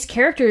both of these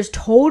characters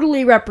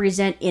totally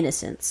represent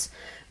innocence,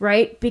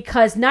 right?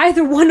 Because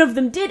neither one of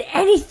them did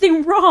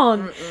anything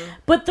wrong,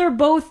 but they're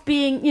both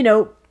being,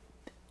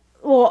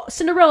 well,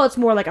 Cinderella, it's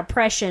more like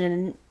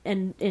oppression,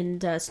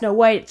 and Snow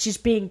White, she's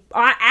being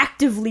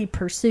actively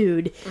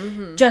pursued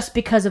just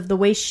because of the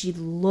way she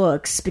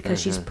looks, because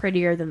she's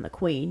prettier than the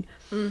queen.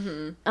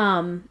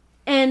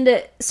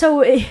 And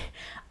so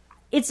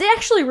it's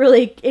actually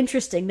really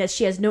interesting that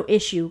she has no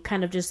issue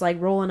kind of just like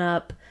rolling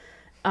up,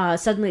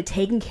 suddenly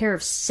taking care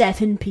of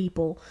 7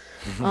 people,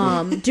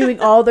 doing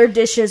all their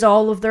dishes,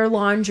 all of their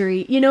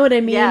laundry. You know what I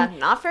mean? Yeah,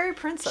 not very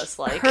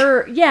princess-like.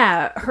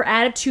 Her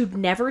attitude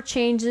never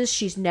changes.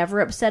 She's never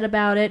upset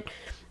about it.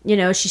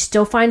 She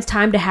still finds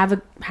time to have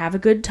a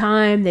good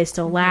time. They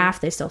still laugh.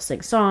 They still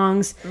sing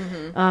songs.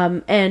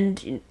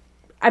 And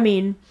I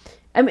mean,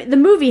 the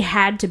movie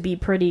had to be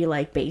pretty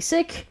like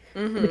basic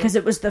because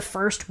it was the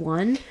first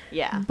one.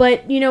 Yeah.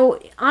 But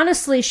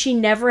honestly, she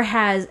never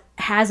has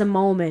a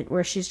moment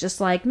where she's just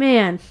like,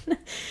 man,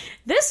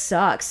 this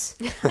sucks.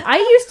 I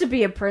used to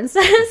be a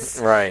princess.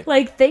 Right.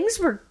 Like things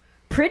were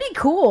pretty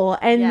cool.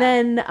 And Yeah.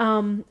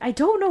 then I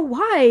don't know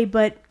why,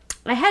 but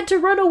I had to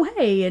run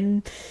away,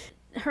 and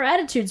her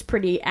attitude's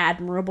pretty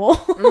admirable.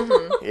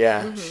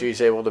 Yeah, she's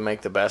able to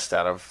make the best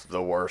out of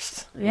the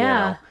worst.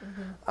 Yeah.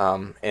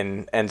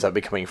 And ends up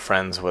becoming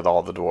friends with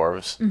all the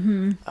dwarves,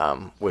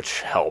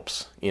 which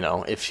helps.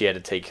 If she had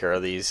to take care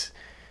of these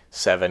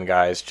 7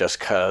 guys just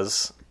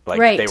because,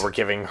 Right. they were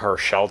giving her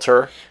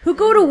shelter. Who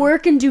go to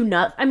work and do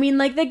nothing. I mean,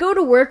 they go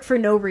to work for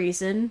no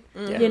reason.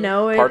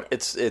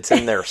 It's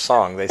in their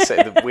song. They say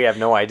that we have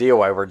no idea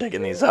why we're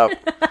digging these up,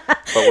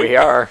 but we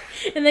are.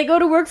 And they go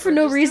to work for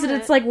no just reason.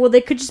 doing It's it. like, well,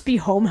 they could just be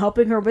home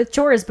helping her with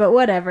chores, but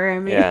whatever. I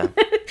mean, Yeah.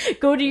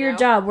 go to your Yep.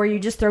 job where you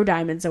just throw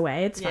diamonds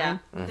away. It's Yeah.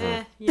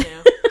 fine.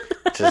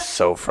 Just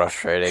so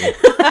frustrating.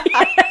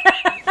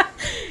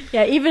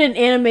 Yeah, even in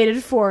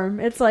animated form,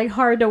 it's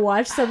hard to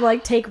watch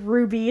them take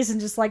rubies and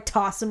just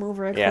toss them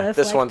over a Yeah, cliff.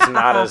 this one's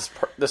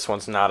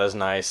not as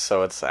nice,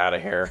 so it's out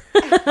of here.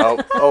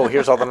 Oh,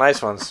 here's all the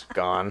nice ones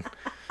gone.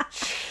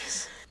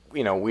 Jeez.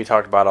 We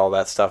talked about all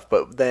that stuff,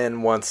 but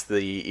then once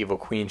the evil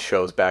queen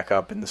shows back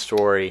up in the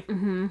story,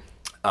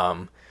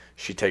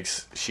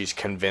 she's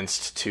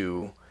convinced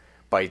to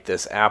bite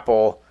this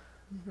apple,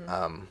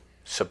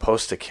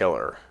 supposed to kill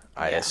her,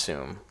 I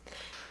assume.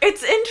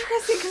 It's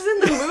interesting because in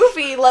the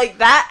movie,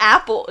 that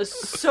apple is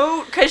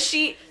so... Because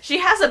she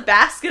has a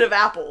basket of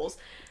apples,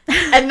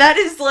 and that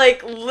is,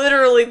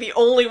 literally the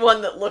only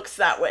one that looks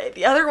that way.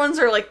 The other ones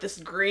are, this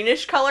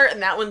greenish color, and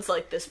that one's,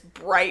 this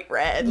bright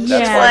red. And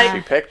That's Yeah. why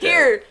she picked it.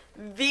 Here,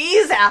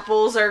 these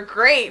apples are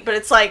great, but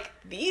it's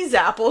these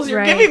apples, you're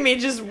Right. giving me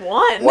just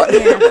one. What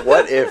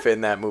if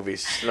in that movie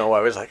Snow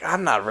White was like,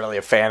 I'm not really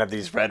a fan of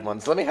these red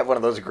ones. Let me have one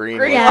of those green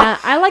ones. Yeah,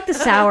 I like the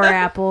sour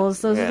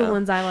apples. Those are Yeah. the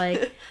ones I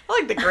like. I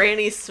like the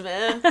Granny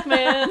Smith,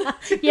 man.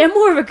 Yeah, I'm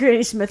more of a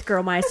Granny Smith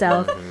girl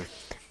myself.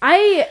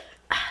 I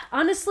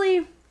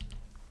honestly,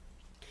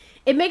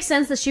 it makes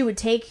sense that she would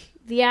take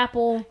the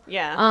apple.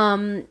 Yeah.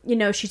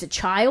 She's a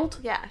child.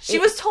 Yeah. She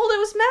was told it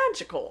was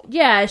magical.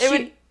 Yeah, It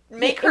would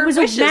make her it was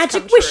wishes a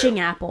magic come wishing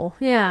true. apple.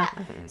 Yeah.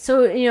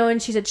 So,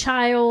 and she's a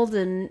child,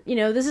 and,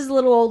 this is a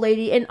little old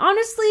lady. And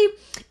honestly,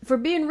 if we're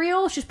being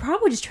real, she's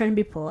probably just trying to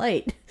be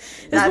polite.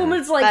 This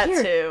woman's like, that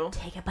here, too.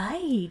 take a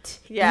bite.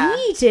 Yeah.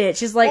 Eat it.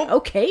 She's like, Well,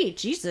 okay,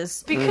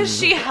 Jesus. Because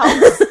she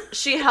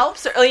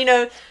helps her.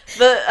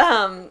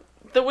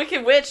 The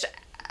Wicked Witch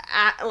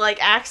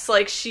acts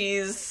like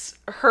she's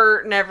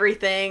hurt and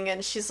everything,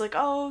 and she's like,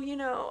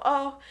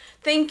 oh,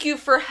 thank you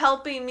for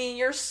helping me.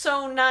 You're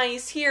so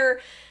nice.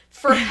 Here,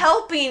 for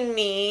helping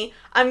me,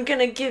 I'm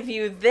gonna give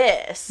you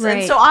this. Right.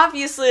 And so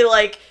obviously,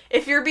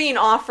 if you're being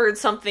offered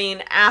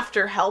something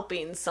after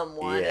helping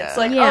someone, Yeah. it's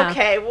like, Yeah.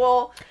 okay,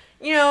 well,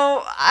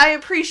 I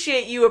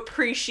appreciate you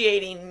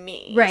appreciating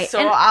me. Right. So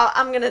And-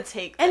 I'm gonna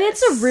take this. And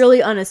it's a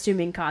really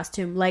unassuming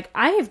costume.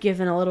 I have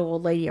given a little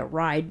old lady a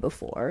ride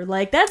before.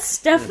 That's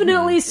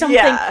definitely something.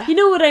 Yeah. You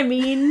know what I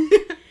mean?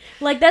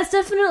 That's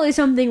definitely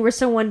something where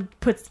someone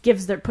puts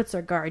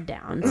their guard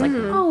down. It's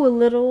oh, a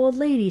little old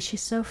lady.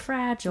 She's so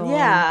fragile.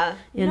 Yeah.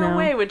 You no know.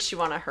 way would she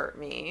want to hurt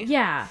me.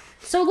 Yeah.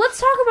 So let's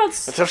talk about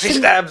So she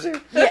stabs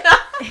you.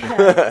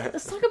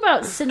 let's talk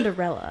about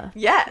Cinderella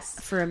Yes.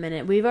 for a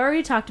minute. We've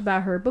already talked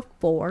about her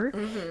before.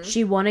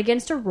 She won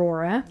against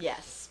Aurora.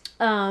 Yes.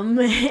 In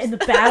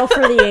the battle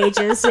for the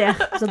ages. Yeah,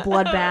 it was a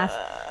bloodbath.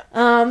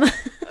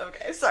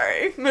 Okay,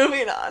 sorry.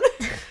 Moving on.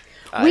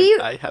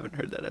 I haven't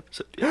heard that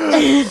episode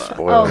yet.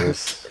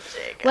 Spoilers.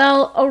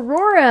 Well,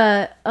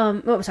 Aurora,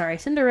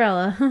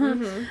 Cinderella.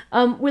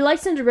 We like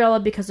Cinderella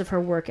because of her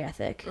work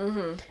ethic.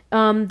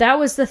 That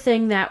was the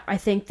thing that I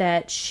think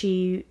that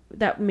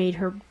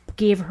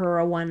gave her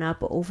a one-up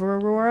over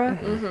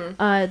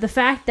Aurora. The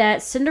fact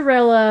that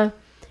Cinderella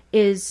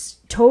is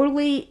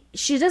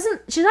she's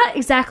not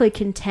exactly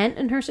content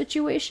in her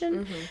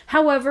situation.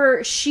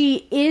 However,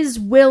 she is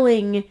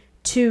willing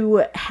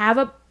to have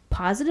a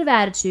positive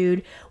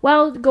attitude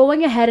while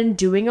going ahead and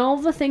doing all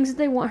the things that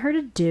they want her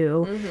to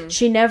do.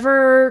 She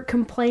never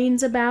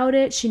complains about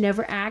it. She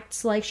never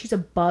acts like she's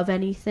above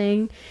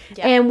anything.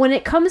 Yeah. And when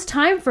it comes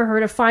time for her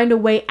to find a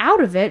way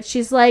out of it,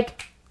 she's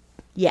like,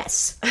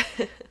 yes.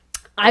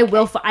 I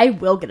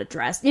will get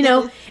addressed,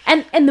 and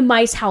the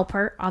mice help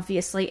her,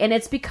 obviously, and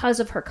it's because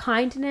of her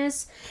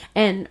kindness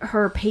and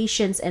her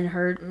patience and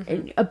her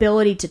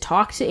ability to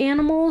talk to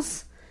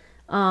animals.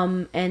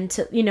 And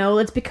to,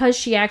 it's because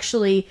she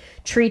actually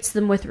treats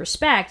them with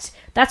respect.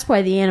 That's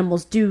why the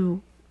animals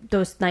do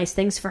those nice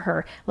things for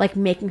her, like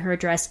making her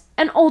dress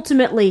and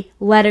ultimately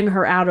letting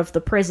her out of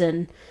the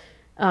prison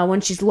when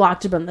she's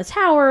locked up in the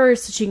tower,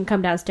 so she can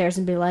come downstairs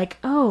and be like,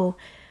 oh,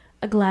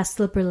 a glass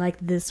slipper like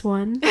this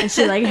one. And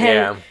she's like,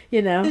 hey,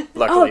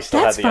 Luckily,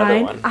 still that's had the other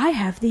fine. one. I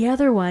have the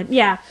other one.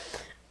 Yeah.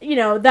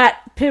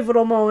 That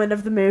pivotal moment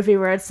of the movie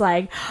where it's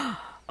like,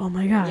 oh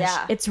my gosh,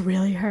 Yeah. it's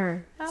really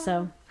her.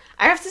 So...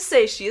 I have to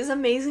say, she is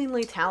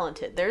amazingly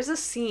talented. There's a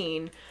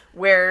scene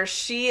where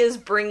she is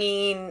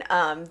bringing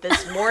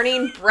this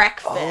morning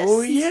breakfast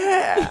Oh,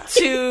 yeah.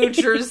 to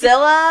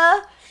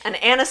Drusilla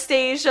and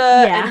Anastasia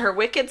Yeah. and her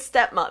wicked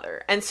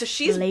stepmother. And so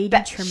she's Lady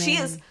she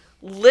Tremaine. is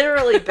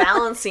literally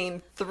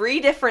balancing 3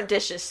 different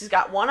dishes. She's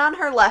got one on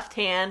her left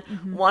hand,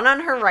 one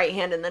on her right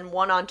hand, and then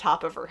one on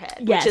top of her head,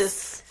 Yes. which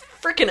is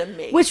freaking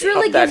amazing. Which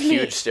really Up that gives me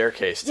huge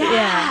staircase, too.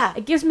 Yeah.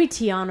 it gives me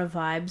Tiana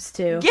vibes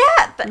too.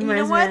 Yeah, you know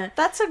Reminds me what? of-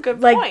 That's a good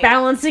Like point.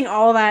 balancing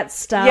all that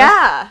stuff.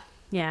 Yeah.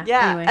 Yeah.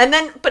 Yeah. Anyway. And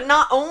then, but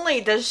not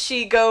only does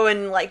she go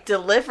and, like,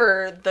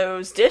 deliver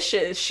those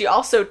dishes, she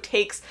also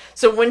takes,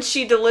 so when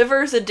she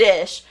delivers a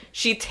dish,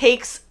 she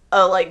takes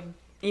a, like,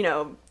 you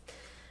know,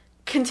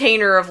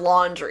 container of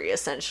laundry,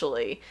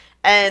 essentially,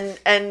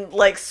 and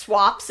like,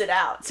 swaps it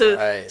out. So,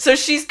 Right. so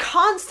she's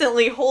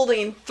constantly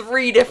holding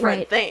 3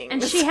 different things.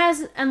 And she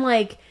has, and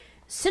like,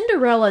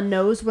 Cinderella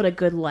knows what a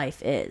good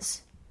life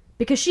is.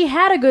 Because she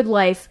had a good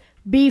life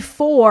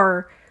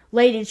before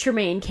Lady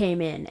Tremaine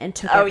came in and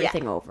took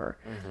everything over.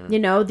 You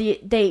know,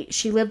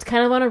 she lived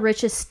kind of on a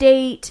rich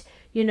estate,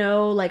 you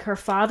know, like her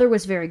father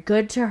was very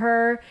good to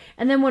her.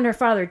 And then when her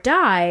father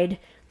died,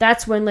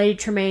 that's when Lady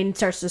Tremaine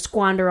starts to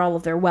squander all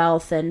of their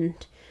wealth and,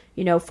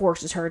 you know,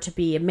 forces her to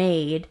be a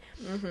maid.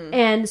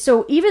 And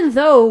so even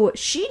though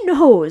she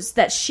knows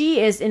that she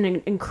is in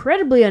an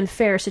incredibly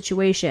unfair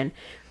situation,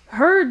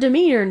 her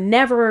demeanor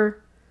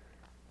never,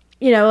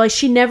 you know, like,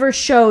 she never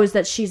shows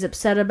that she's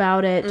upset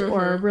about it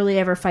or really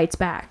ever fights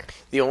back.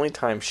 The only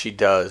time she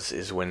does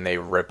is when they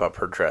rip up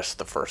her dress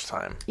the first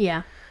time.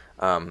 Yeah.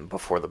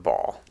 Before the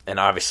ball. And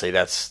obviously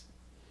that's,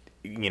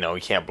 you know,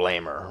 you can't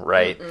blame her,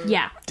 right?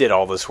 Yeah. Did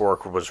all this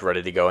work, was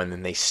ready to go, and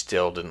then they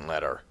still didn't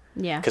let her.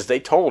 Yeah. Because they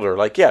told her,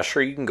 like, yeah,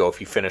 sure, you can go if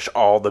you finish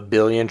all the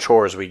billion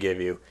chores we give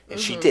you. And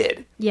she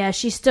did. Yeah,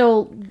 she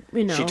still,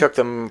 you know. She took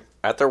them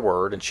at their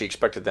word, and she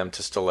expected them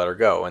to still let her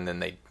go. And then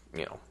they,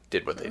 you know,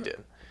 did what they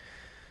did.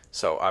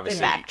 So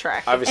obviously,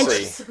 backtrack.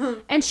 obviously,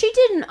 And she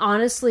didn't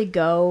honestly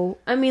go.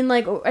 I mean,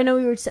 like, I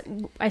know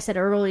I said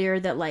earlier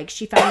that, like,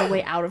 she found a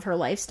way out of her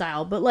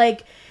lifestyle, but,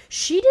 like,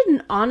 she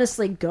didn't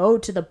honestly go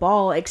to the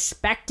ball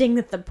expecting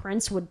that the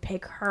prince would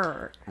pick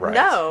her. right.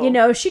 No. You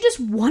know, she just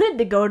wanted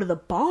to go to the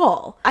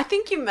ball. I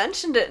think you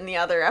mentioned it in the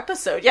other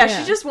episode. Yeah, Yeah.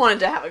 she just wanted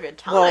to have a good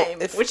time,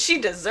 Well, which she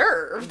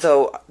deserved.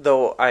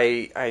 Though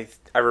I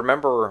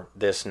remember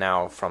this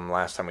now from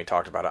last time we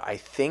talked about it. I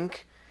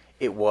think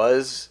it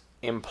was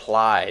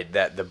implied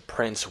that the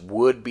prince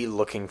would be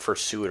looking for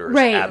suitors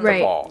at the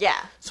ball. Yeah.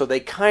 So they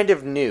kind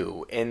of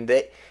knew, and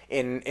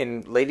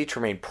Lady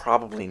Tremaine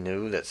probably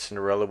knew that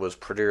Cinderella was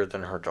prettier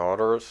than her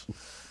daughters.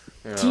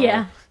 You know?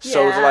 Yeah.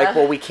 So it's Yeah. like,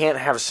 well, we can't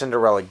have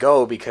Cinderella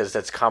go because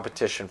that's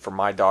competition for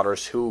my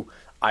daughters, who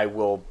I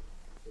will,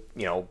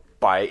 you know,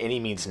 by any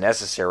means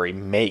necessary,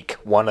 make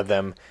one of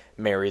them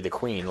marry the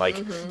queen.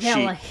 Like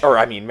Yeah,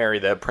 marry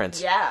the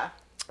prince. Yeah.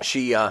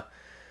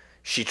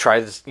 She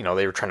tried, you know,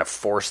 they were trying to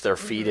force their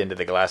feet into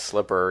the glass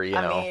slipper, you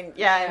know. I mean,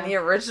 yeah, in the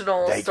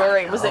original They-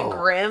 story, I was it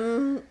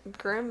know.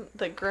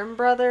 the Grimm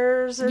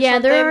brothers or Yeah,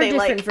 something? there are They, different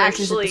like, versions of the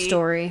actually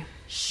story.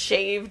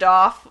 shaved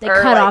off, They or,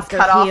 cut like, off their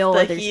cut heel off or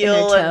the their- and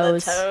heel their and the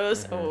toes.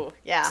 toes. Oh,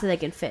 yeah. So they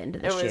can fit into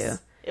the shoe.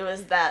 It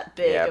was that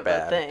big Yeah, of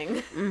bad. a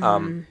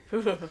thing.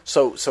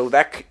 So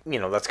that, you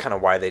know, that's kind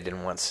of why they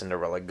didn't want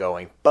Cinderella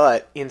going.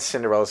 But in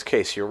Cinderella's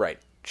case, you're right.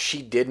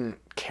 She didn't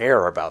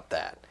care about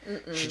that.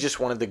 She just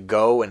wanted to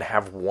go and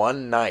have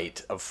one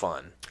night of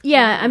fun.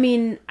 Yeah, I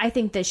mean, I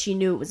think that she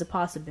knew it was a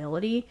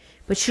possibility,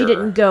 but she Sure.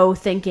 didn't go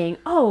thinking,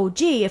 "Oh,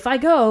 gee, if I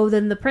go,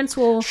 then the prince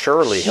will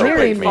Surely he'll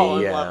marry pick me." fall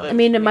me. in love Yeah. with I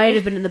mean, it might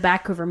have been in the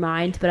back of her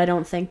mind, but I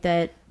don't think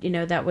that, you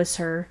know, that was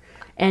her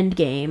end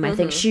game. I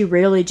think she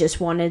really just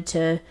wanted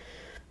to,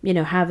 you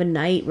know, have a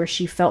night where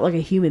she felt like a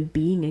human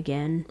being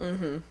again.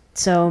 Mm-hmm.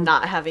 So,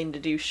 Not having to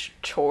do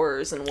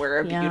chores and wear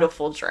a Yeah.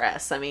 beautiful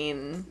dress. I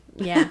mean,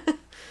 yeah.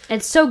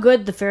 It's so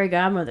good the fairy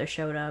godmother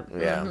showed up.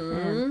 Yeah.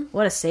 Man,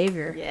 what a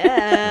savior.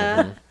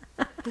 yeah.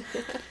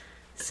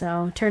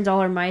 So, turns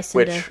all her mice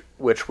into...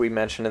 Which we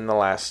mentioned in the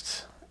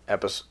last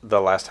episode,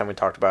 the last time we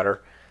talked about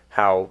her,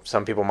 how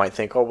some people might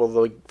think, oh, well,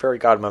 the fairy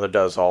godmother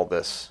does all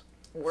this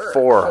Work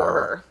for for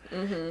her.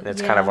 And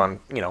it's kind of Yeah. on,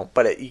 you know,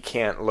 but you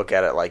can't look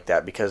at it like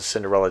that because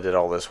Cinderella did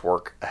all this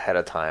work ahead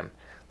of time.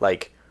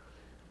 Like,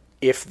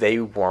 if they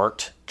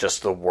weren't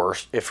just the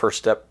worst, if her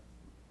step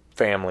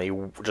family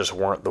just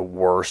weren't the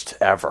worst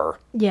ever,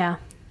 Yeah.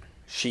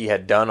 she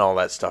had done all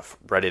that stuff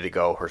ready to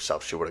go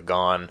herself. She would have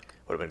gone,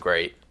 would have been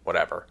great,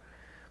 whatever.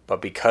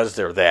 But because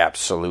they're the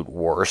absolute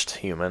worst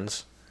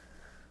humans,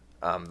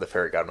 the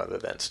fairy godmother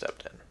then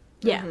stepped in.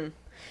 Yeah.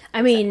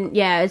 I mean,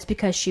 yeah, it's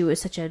because she was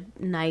such a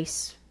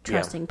nice,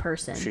 trusting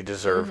person. She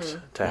deserved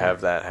to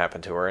have that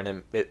happen to her,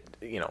 and it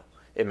you know,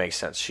 it makes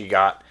sense. She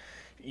got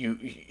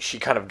she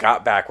kind of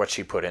got back what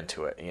she put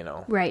into it, you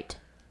know. Right.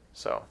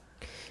 So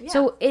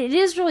So it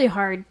is really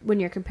hard when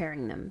you're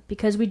comparing them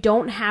because we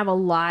don't have a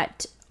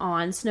lot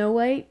on Snow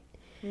White.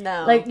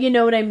 No. Like, you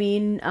know what I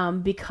mean?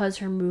 Because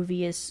her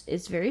movie is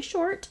very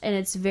short and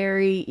it's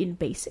very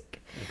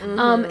basic.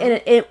 And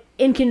it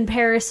in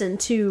comparison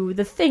to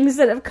the things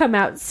that have come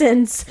out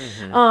since.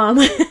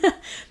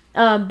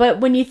 But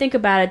when you think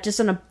about it, just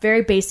on a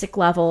very basic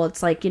level,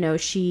 it's like, you know,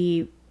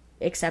 she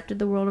accepted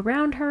the world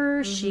around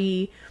her.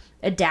 She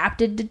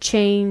adapted to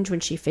change, when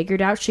she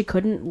figured out she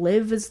couldn't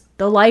live as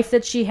the life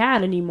that she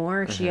had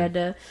anymore. She had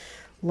to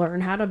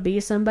learn how to be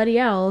somebody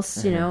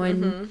else, you know,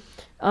 and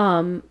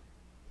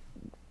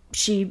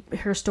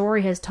her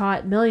story has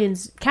taught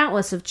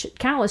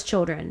countless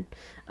children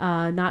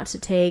not to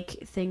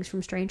take things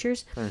from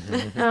strangers.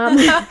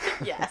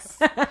 Yes.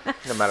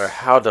 No matter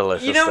how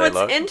delicious You know they what's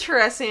look.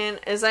 interesting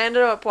is I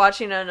ended up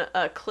watching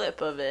a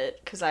clip of it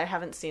because I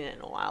haven't seen it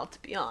in a while,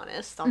 to be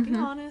honest. I'll be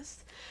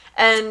honest.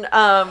 And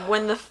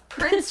when the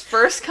prince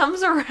first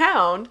comes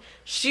around,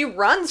 she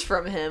runs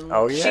from him.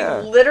 Oh,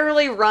 yeah. She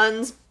literally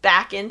runs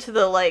back into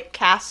the, like,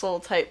 castle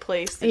type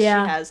place that she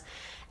has.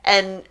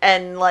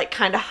 And like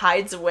kind of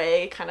hides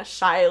away kind of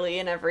shyly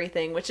and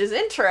everything, which is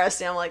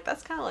interesting. I'm like,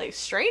 that's kind of like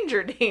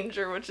stranger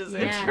danger, which is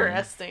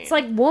interesting. It's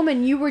like,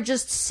 woman, you were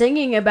just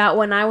singing about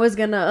when I was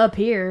gonna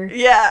appear.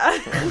 yeah.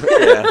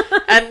 Yeah.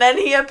 And then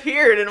he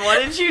appeared, and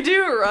what did you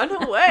do?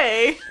 Run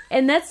away.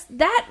 And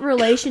that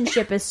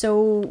relationship is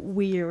so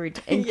weird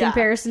in Yeah.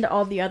 comparison to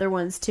all the other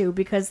ones too,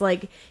 because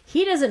like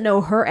he doesn't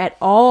know her at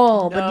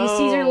all, but he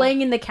sees her No.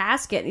 laying in the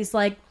casket and he's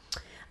like,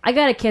 I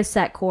gotta kiss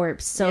that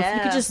corpse. So if you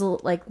Yeah. could just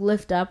like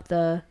lift up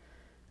the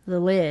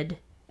lid,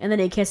 and then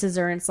he kisses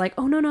her, and it's like,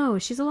 oh no,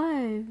 she's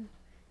alive.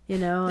 You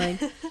know,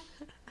 like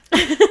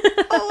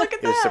Oh, look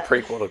at It's the that.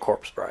 prequel to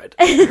Corpse Bride.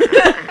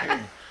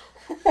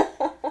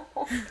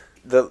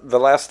 The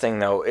last thing,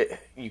 though,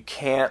 you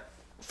can't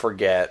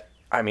forget.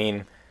 I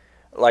mean,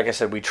 like I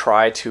said, we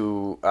try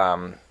to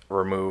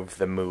remove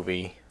the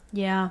movie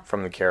yeah,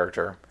 from the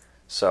character,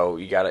 so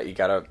you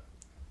gotta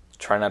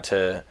try not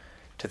to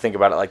think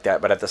about it like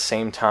that. But at the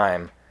same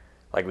time,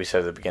 like we said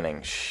at the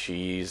beginning,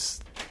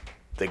 she's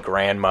the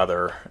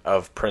grandmother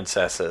of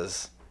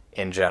princesses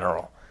in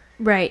general.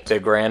 right. The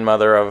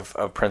grandmother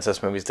of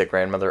princess movies, the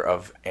grandmother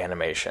of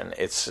animation.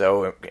 It's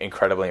so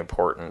incredibly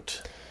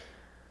important.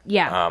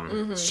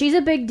 Yeah, she's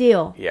a big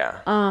deal.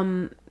 Yeah.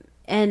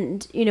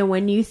 And, you know,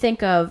 when you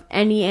think of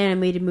any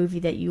animated movie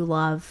that you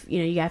love, you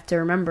know, you have to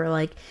remember,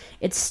 like,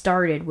 it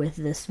started with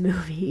this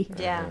movie.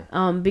 Yeah.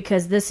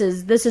 Because this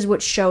is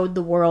what showed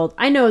the world.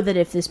 I know that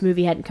if this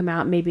movie hadn't come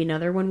out, maybe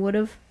another one would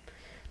have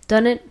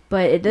done it.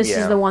 But this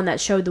is the one that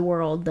showed the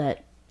world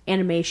that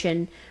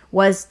animation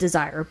was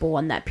desirable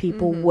and that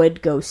people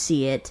would go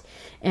see it.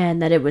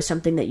 And that it was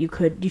something that you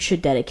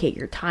should dedicate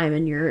your time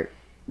and your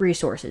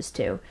resources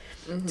to.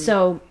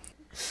 So...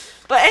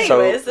 But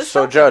anyways,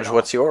 so Judge,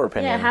 what's your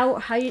opinion? yeah,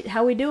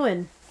 how we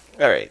doing?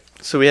 All right.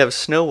 So we have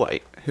Snow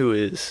White, who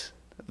is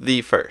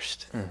the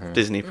first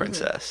Disney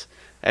princess,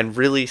 and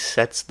really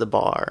sets the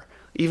bar.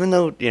 Even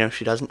though, you know,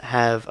 she doesn't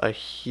have a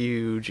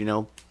huge, you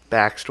know,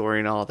 backstory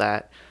and all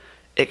that,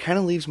 it kind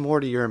of leaves more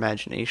to your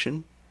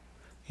imagination.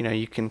 You know,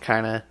 you can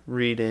kind of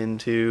read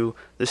into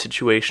the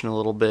situation a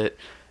little bit.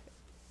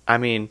 I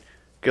mean,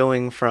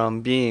 going from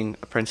being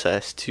a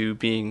princess to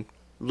being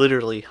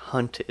literally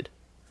hunted.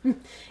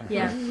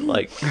 Yeah.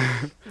 Like,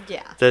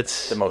 Yeah.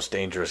 that's the most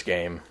dangerous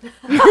game.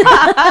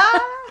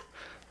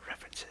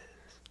 references.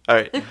 All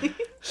right.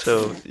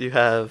 So you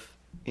have,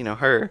 you know,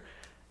 her,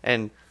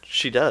 and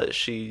she does.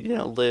 She, you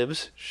know,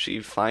 lives. She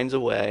finds a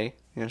way.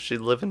 You know, she's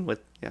living with,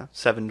 you know,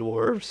 7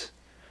 dwarves,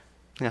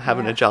 you know,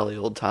 having a jolly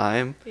old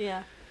time.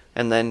 Yeah.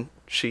 And then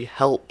she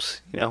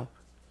helps, you know,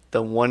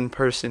 the one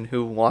person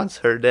who wants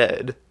her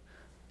dead,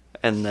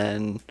 and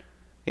then,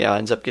 you know,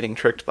 ends up getting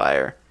tricked by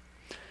her.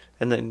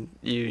 And then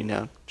you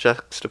know,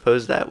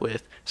 juxtapose that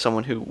with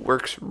someone who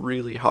works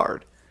really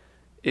hard,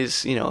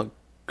 is, you know, a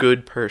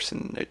good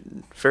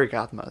person. Fairy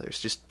godmothers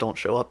just don't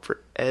show up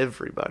for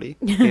everybody,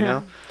 you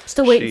know?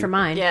 Still waiting for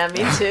mine. Yeah,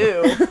 me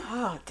too.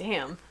 Oh,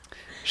 damn.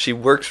 She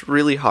works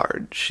really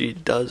hard. She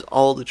does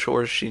all the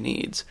chores she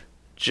needs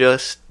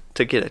just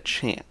to get a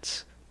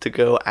chance to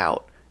go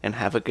out and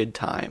have a good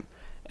time.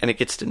 And it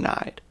gets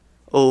denied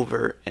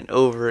over and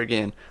over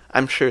again.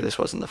 I'm sure this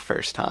wasn't the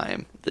first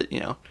time that, you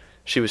know,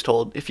 she was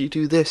told, if you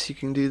do this, you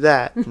can do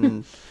that.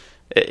 And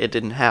it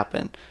didn't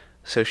happen.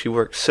 So she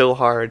worked so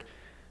hard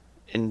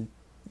and,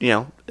 you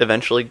know,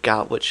 eventually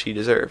got what she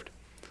deserved.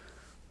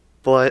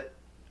 But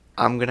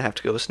I'm going to have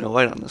to go with Snow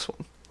White on this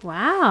one.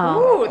 Wow.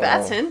 Ooh,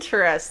 that's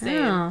interesting.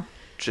 Yeah.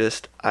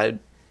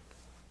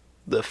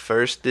 The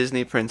first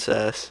Disney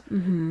princess,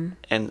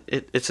 and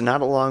it's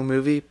not a long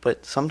movie,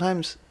 but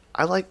sometimes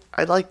I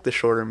like the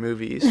shorter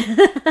movies.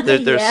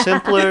 They're Yeah.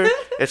 simpler.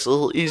 It's a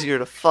little easier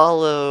to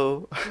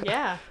follow.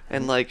 Yeah.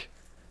 And like,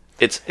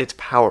 it's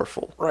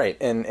powerful. Right,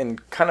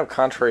 and kind of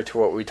contrary to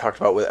what we talked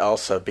about with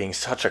Elsa being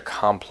such a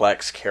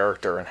complex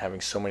character and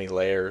having so many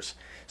layers,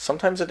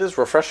 sometimes it is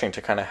refreshing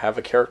to kind of have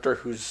a character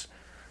who's,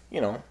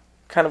 you know,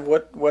 kind of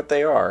what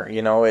they are.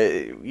 You know,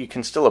 you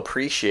can still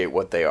appreciate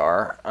what they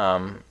are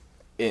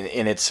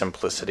in its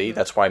simplicity.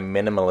 That's why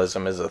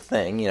minimalism is a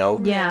thing, you know.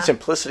 Yeah.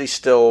 Simplicity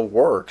still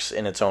works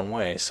in its own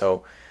way,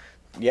 so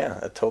yeah,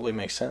 that totally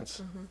makes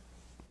sense.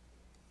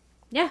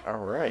 Yeah. All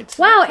right.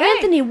 Wow, Okay.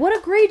 Anthony, what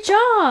a great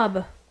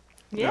job.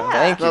 Yeah.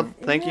 Thank you. Well,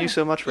 thank you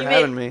so much for You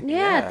having made- me.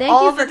 Yeah, Yeah. thank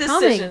All you for the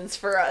coming. decisions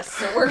for us,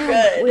 so we're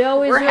good. We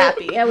always we're really,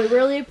 happy. Yeah, we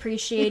really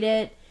appreciate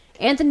it.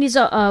 Anthony's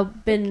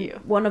been you.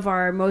 one of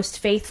our most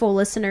faithful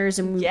listeners,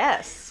 and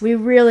Yes. we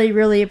really,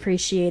 really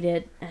appreciate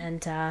it.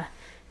 And,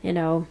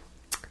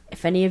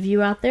 if any of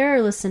you out there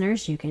are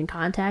listeners, you can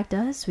contact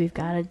us. We've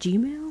got a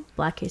Gmail,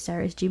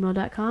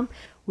 blackcasediaries@gmail.com.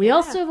 We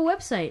also have a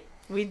website.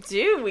 We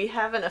do. We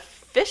have an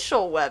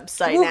official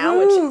website now,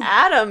 which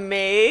Adam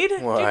made.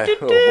 Why?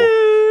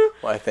 Do-do-do.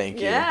 Why, thank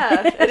you.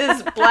 Yeah, it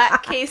is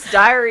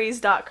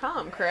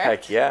blackcasediaries.com, correct?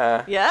 Heck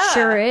yeah. Yeah.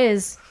 Sure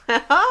is.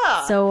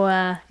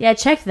 So,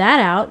 check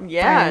that out,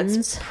 Yeah, friends.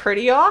 it's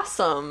pretty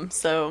awesome.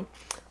 So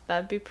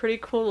that'd be pretty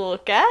cool to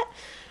look at.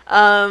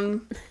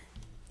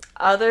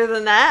 Other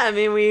than that, I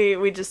mean,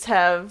 we just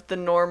have the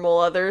normal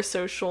other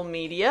social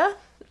media.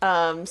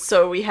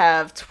 So we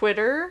have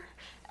Twitter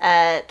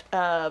at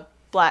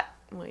Black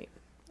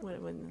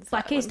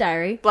Case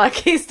Diary. Black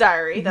Case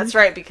Diary. That's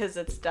right, because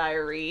it's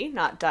diary,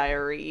 not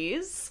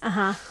diaries.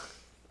 Uh-huh.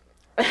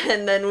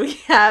 And then we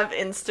have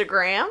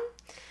Instagram,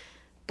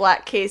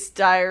 Black Case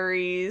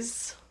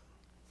Diaries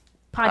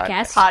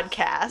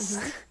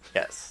podcast.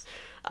 Yes.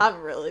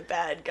 I'm really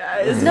bad,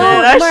 guys. No,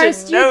 Man, I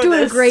Mars, should you're know doing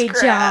a this great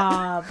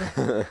crap.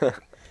 job.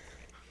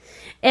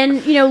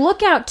 And,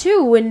 look out,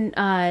 too, when,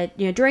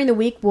 during the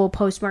week, we'll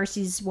post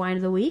Marcy's Wine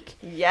of the Week.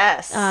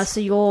 Yes. So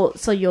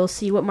you'll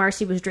see what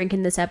Marcy was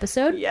drinking this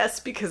episode. Yes,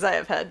 because I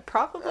have had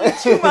probably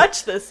too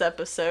much this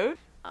episode.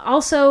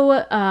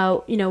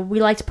 Also, we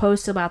like to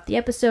post about the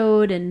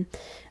episode, and,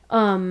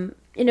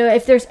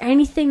 if there's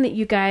anything that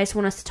you guys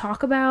want us to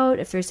talk about,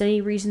 if there's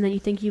any reason that you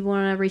think you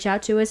want to reach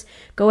out to us,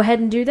 go ahead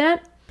and do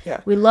that. Yeah.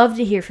 We love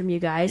to hear from you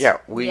guys. Yeah,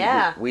 we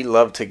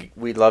love to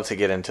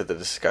get into the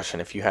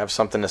discussion. If you have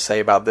something to say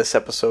about this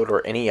episode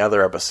or any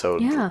other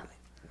episode,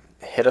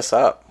 hit us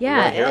up.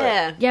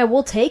 Yeah,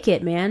 we'll take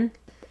it, man.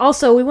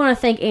 Also, we want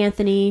to thank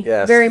Anthony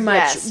very much.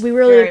 Yes, we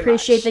really very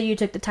appreciate much. that you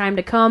took the time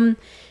to come.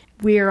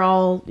 We are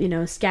all,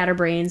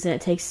 scatterbrains, and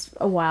it takes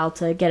a while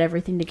to get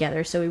everything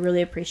together. So we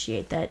really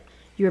appreciate that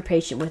you were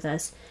patient with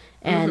us,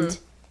 and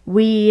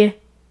we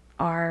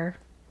are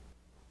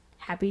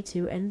happy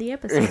to end the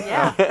episode.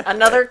 Yeah,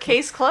 another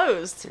case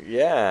closed.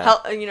 Yeah.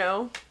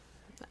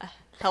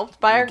 Helped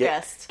by our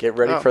guest. Get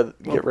ready for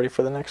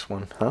the next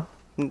one, huh?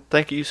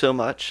 Thank you so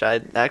much.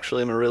 I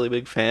actually am a really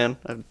big fan.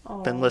 I've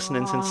been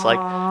listening since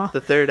like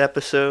the 3rd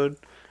episode.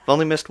 I've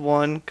only missed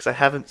one because I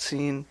haven't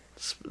seen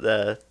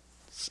the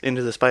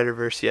Into the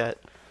Spider-Verse yet.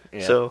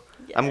 Yeah. So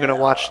I'm gonna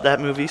watch that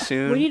movie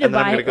soon. We need to and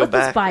then buy I'm gonna it. go Let's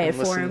back buy it and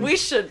for listen. him. We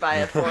should buy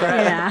it for him.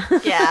 Yeah.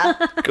 Yeah.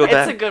 Go It's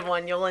back. a good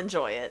one. You'll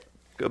enjoy it.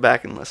 Go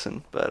back and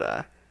listen.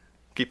 But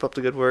keep up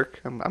the good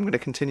work. I'm gonna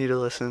continue to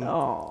listen.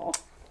 Oh,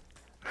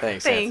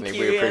 Thanks, Thank Anthony.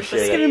 you, We Anthony. appreciate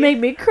it's it. gonna make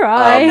me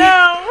cry.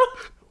 No.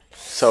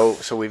 So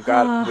we've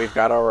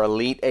got our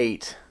Elite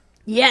 8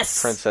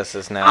 Yes.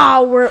 princesses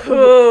now.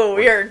 Oh,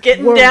 We are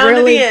getting we're down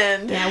really, to the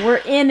end. Yeah, we're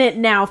in it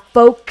now,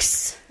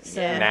 folks.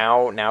 Yeah.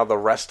 Now the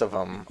rest of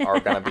them are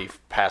going to be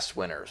past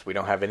winners. We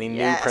don't have any new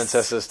Yes.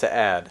 princesses to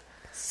add.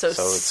 So it's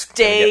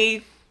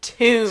stay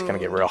tuned. It's going to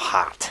get real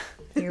hot.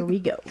 Here we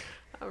go.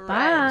 All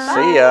Bye. right.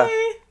 See ya.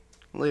 Bye.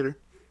 Later.